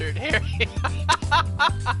a wizard, Harry.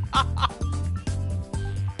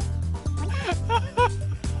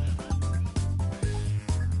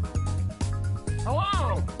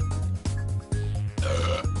 Hello.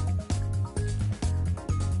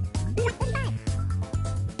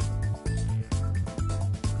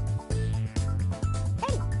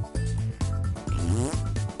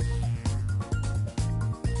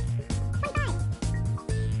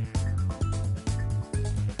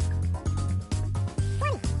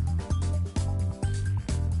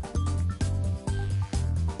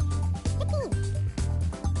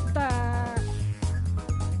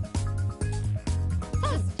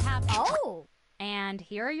 Just tap. Oh. And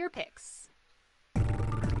here are your picks.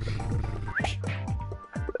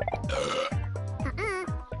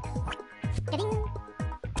 Ding.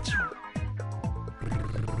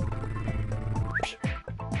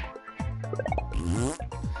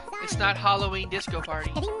 It's not Halloween Disco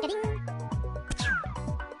Party. Ding, ding.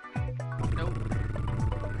 Nope.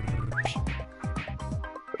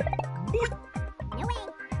 No way.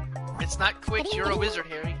 It's not Quick. You're a wizard,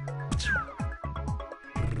 Harry.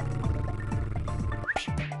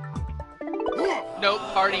 Nope.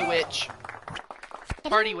 Party Witch.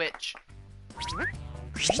 Party Witch.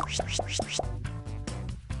 Cha-ching.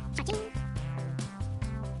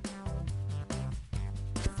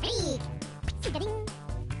 Three. Ding.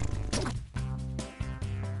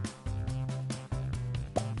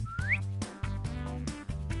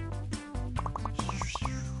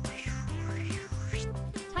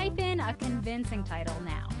 Type in a convincing title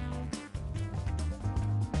now.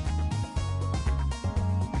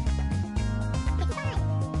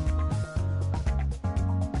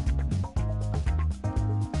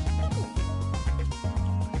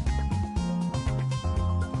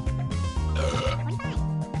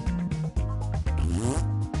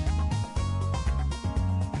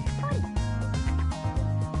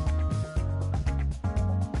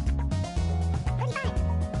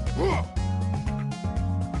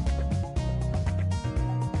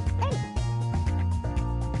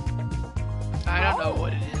 I don't know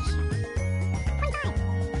what it is.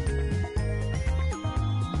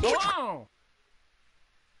 Hello.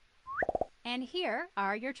 And here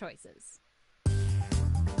are your choices.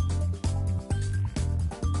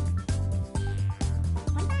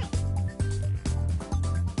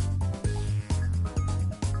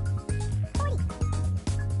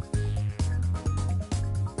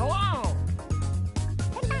 Hello.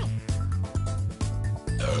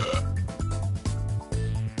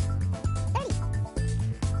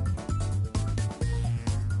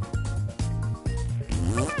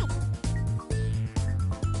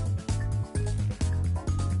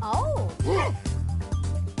 Oh.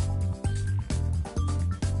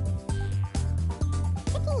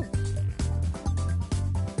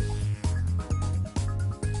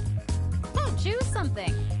 Choose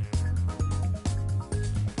something.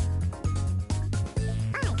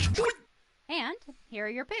 And here are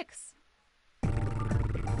your picks.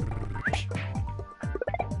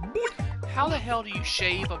 How the hell do you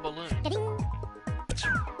shave a balloon? Ka-ding.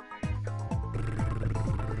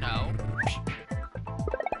 No.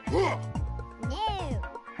 No.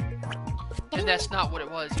 And that's not what it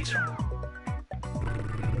was either.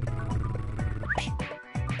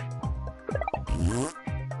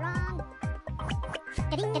 Wrong.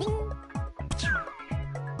 Ka-ding, ka-ding.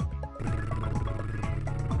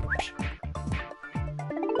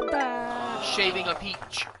 Shaving a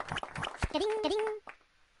peach. Ka-ding, ka-ding.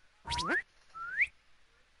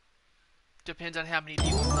 Depends on how many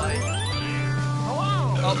people play.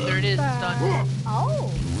 Hello. Oh, there it is. It's done.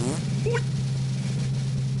 Oh.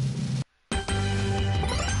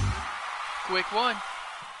 Quick one.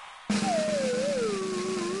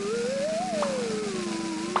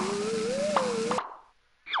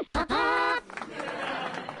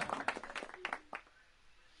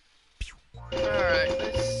 Alright,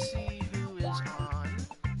 let's see who is on.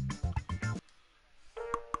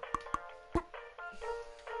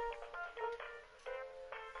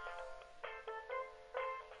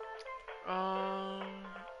 Um...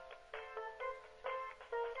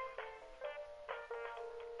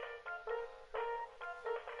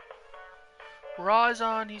 Raw is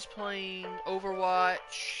on, he's playing Overwatch.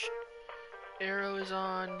 Arrow is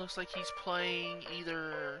on, looks like he's playing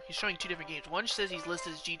either... He's showing two different games. One says he's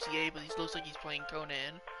listed as GTA, but he looks like he's playing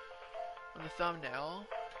Conan on the thumbnail.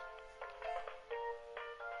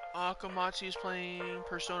 Akamatsu is playing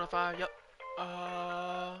Persona 5, yep.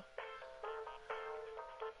 I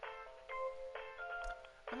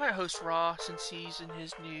might host Raw since he's in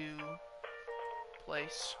his new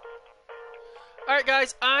place. Alright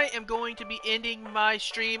guys, I am going to be ending my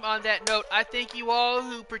stream on that note. I thank you all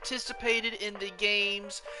who participated in the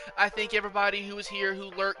games. I thank everybody who was here, who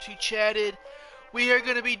lurked, who chatted. We are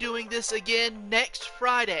going to be doing this again next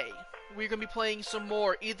Friday. We're going to be playing some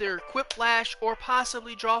more, either Quiplash or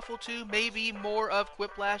possibly Drawful 2. Maybe more of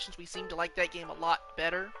Quiplash since we seem to like that game a lot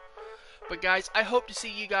better. But guys, I hope to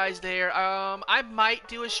see you guys there. I might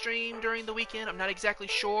do a stream during the weekend. I'm not exactly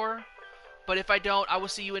sure. But if I don't, I will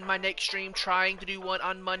see you in my next stream, trying to do one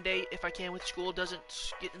on Monday if I can with school doesn't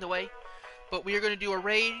get in the way. But we are going to do a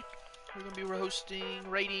raid. We're going to be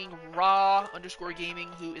raiding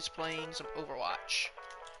Raw_Gaming, who is playing some Overwatch.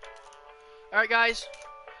 Alright guys,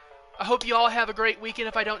 I hope you all have a great weekend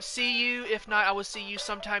if I don't see you. If not, I will see you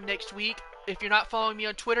sometime next week. If you're not following me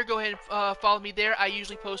on Twitter, go ahead and follow me there. I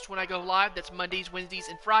usually post when I go live. That's Mondays, Wednesdays,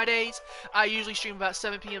 and Fridays. I usually stream about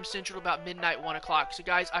 7 p.m. Central, about midnight, 1 o'clock. So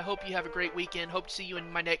guys, I hope you have a great weekend. Hope to see you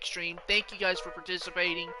in my next stream. Thank you guys for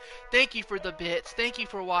participating. Thank you for the bits. Thank you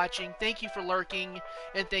for watching. Thank you for lurking.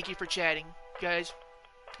 And thank you for chatting. Guys,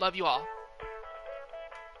 love you all.